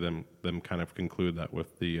exciting to see them kind of conclude that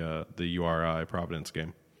with the URI Providence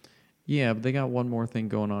game. Yeah, but they got one more thing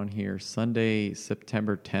going on here. Sunday,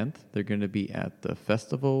 September 10th, they're going to be at the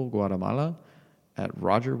Festival Guatemala at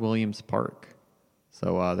Roger Williams Park.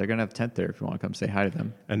 So they're going to have a tent there if you want to come say hi to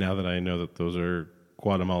them. And now that I know that those are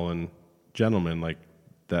Guatemalan gentlemen, like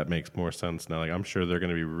that makes more sense now. Like I'm sure they're going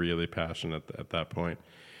to be really passionate at that point.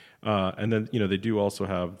 And then, they do also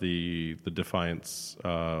have the Defiance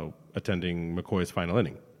attending McCoy's final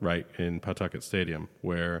inning, right, in Pawtucket Stadium,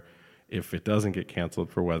 where if it doesn't get canceled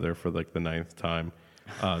for weather for like the 9th time,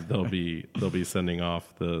 they'll be sending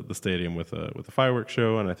off the stadium with a fireworks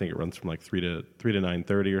show, and I think it runs from like 3 to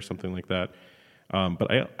 9:30 or something like that.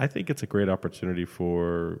 But I think it's a great opportunity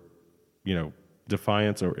for,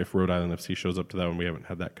 Defiance, or if Rhode Island FC shows up to that one, we haven't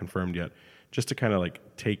had that confirmed yet, just to kind of like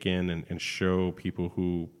take in and show people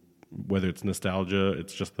who, whether it's nostalgia,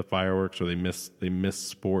 it's just the fireworks, or they miss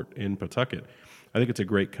sport in Pawtucket. I think it's a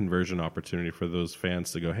great conversion opportunity for those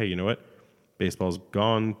fans to go, hey, you know what? Baseball's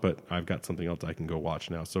gone, but I've got something else I can go watch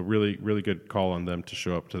now. So really, really good call on them to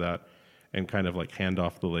show up to that and kind of like hand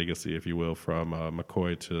off the legacy, if you will, from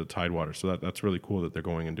McCoy to Tidewater. So that's really cool that they're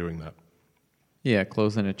going and doing that. Yeah,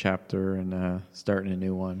 closing a chapter and starting a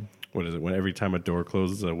new one. What is it? When every time a door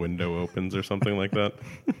closes, a window opens, or something like that.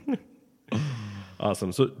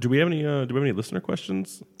 Awesome. So, do we have any listener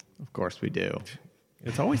questions? Of course we do.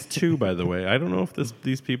 It's always 2, by the way. I don't know if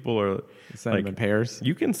these people are send them in pairs.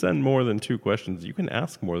 You can send more than 2 questions. You can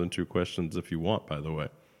ask more than 2 questions if you want, by the way.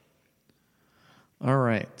 All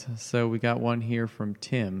right. So we got one here from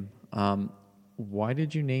Tim. Why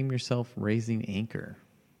did you name yourself Raising Anchor?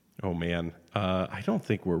 Oh man, I don't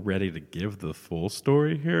think we're ready to give the full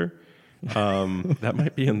story here. That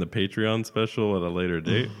might be in the Patreon special at a later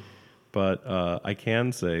date. But I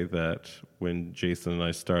can say that when Jason and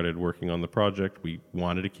I started working on the project, we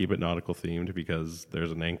wanted to keep it nautical themed because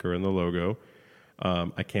there's an anchor in the logo.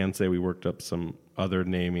 I can say we worked up some other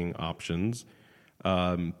naming options,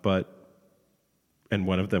 and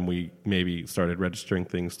one of them we maybe started registering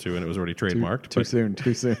things to, and it was already trademarked.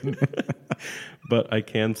 Too soon. But I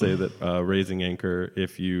can say that Raising Anchor,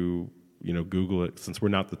 if you Google it, since we're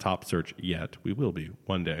not the top search yet, we will be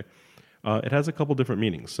one day. It has a couple different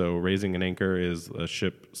meanings. So raising an anchor is a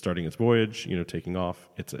ship starting its voyage, taking off.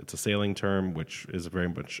 It's a sailing term, which is very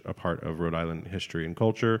much a part of Rhode Island history and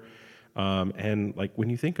culture. And like when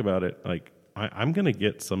you think about it, like I'm going to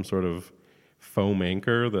get some sort of foam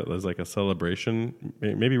anchor that is like a celebration.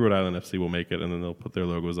 Maybe Rhode Island FC will make it, and then they'll put their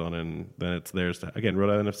logos on it, and then it's theirs. Again,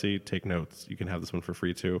 Rhode Island FC, take notes. You can have this one for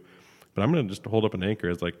free too. But I'm going to just hold up an anchor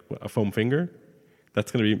as like a foam finger.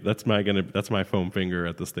 That's my foam finger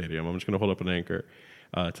at the stadium. I'm just going to hold up an anchor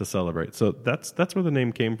to celebrate. So that's where the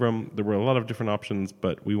name came from. There were a lot of different options,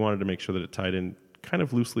 but we wanted to make sure that it tied in kind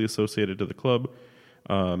of loosely associated to the club,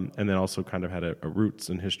 and then also kind of had a roots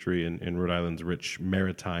and history in Rhode Island's rich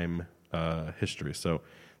maritime history. So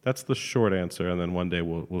that's the short answer, and then one day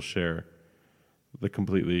we'll share the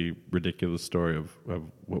completely ridiculous story of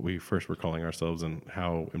what we first were calling ourselves and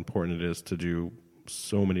how important it is to do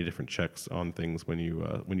so many different checks on things when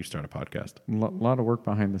you start a podcast. A lot of work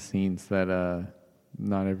behind the scenes that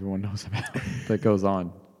not everyone knows about that goes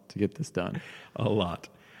on to get this done. A lot.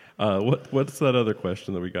 What's that other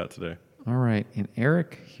question that we got today? All right, and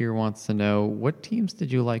Eric here wants to know, what teams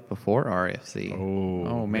did you like before RFC?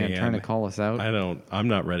 Oh man, trying to call us out. I'm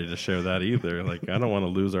not ready to share that either. Like I don't want to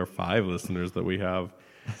lose our 5 listeners that we have.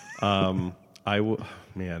 Can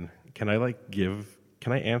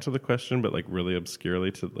I answer the question but like really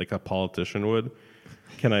obscurely to like a politician would?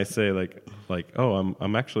 Can I say like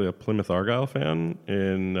I'm actually a Plymouth Argyle fan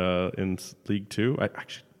in League 2? I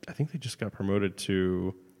think they just got promoted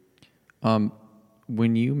to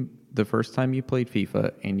The first time you played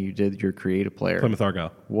FIFA and you did your create a player, Plymouth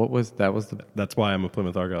Argyle. That's why I'm a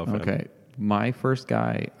Plymouth Argyle fan. Okay. My first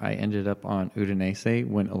guy, I ended up on Udinese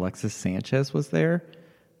when Alexis Sanchez was there.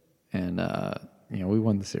 And, we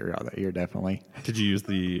won the Serie A that year, definitely. Did you use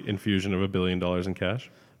the infusion of $1 billion in cash?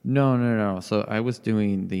 No. So I was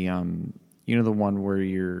doing the, the one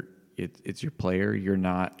where it's your player. You're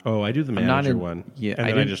not. Oh, I do the manager one. Yeah, and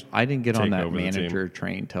I didn't get on that manager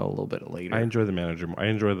train till a little bit later. I enjoy the manager. I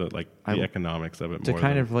enjoy the economics of it more. To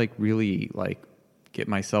kind of like really like get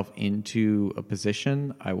myself into a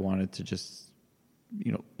position, I wanted to just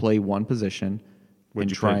play one position.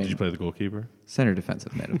 Did you play the goalkeeper? Center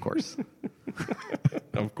defensive mid, of course.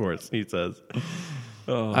 Of course, he says.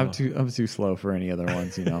 Oh. I'm too slow for any other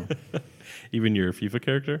ones, Even your FIFA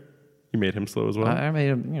character, you made him slow as well. I made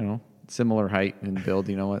him, similar height and build,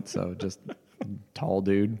 so just tall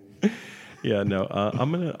dude. Yeah, no,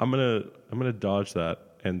 I'm gonna dodge that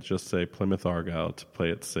and just say Plymouth Argyle to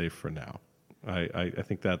play it safe for now. I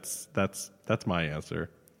think that's my answer.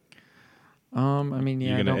 I don't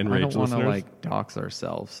want to like dox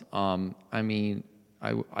ourselves. I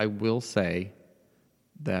will say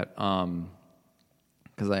that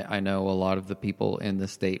because I know a lot of the people in the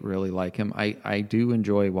state really like him. I do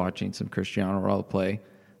enjoy watching some Cristiano Ronaldo play.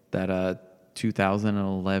 That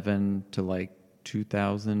 2011 to like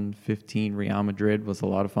 2015 Real Madrid was a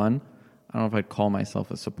lot of fun. I don't know if I'd call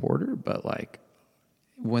myself a supporter, but like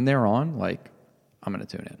when they're on, like I'm gonna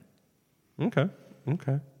tune in. Okay.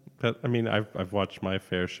 I've watched my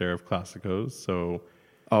fair share of Classicos, so.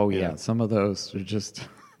 Oh yeah, some of those are just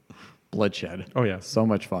bloodshed. Oh yeah, so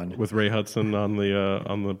much fun with Ray Hudson on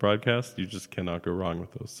the broadcast. You just cannot go wrong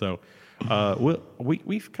with those. So,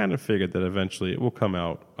 we've kind of figured that eventually it will come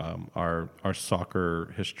out. Our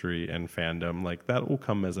soccer history and fandom, like that, will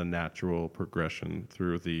come as a natural progression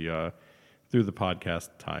through the podcast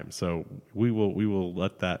time. So we will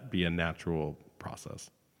let that be a natural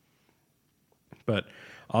process. But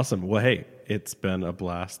awesome. Well, hey, it's been a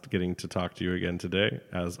blast getting to talk to you again today.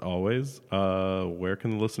 As always, where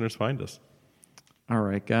can the listeners find us? All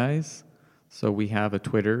right, guys. So we have a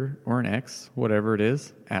Twitter or an X, whatever it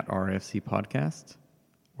is, at RFC Podcast.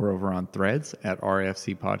 We're over on Threads at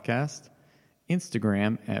RFC Podcast,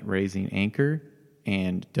 Instagram at Raising Anchor,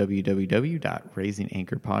 and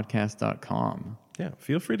www.raisinganchorpodcast.com. Yeah,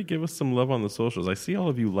 feel free to give us some love on the socials. I see all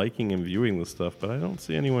of you liking and viewing this stuff, but I don't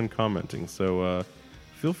see anyone commenting. So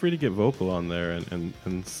feel free to get vocal on there and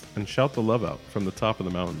shout the love out from the top of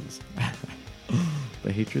the mountains.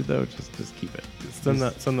 The hatred, though, just keep it. Send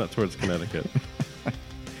that towards Connecticut.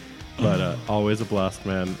 But always a blast,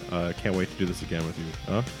 man. Can't wait to do this again with you.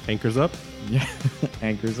 Anchors up? Yeah,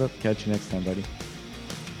 anchors up. Catch you next time, buddy.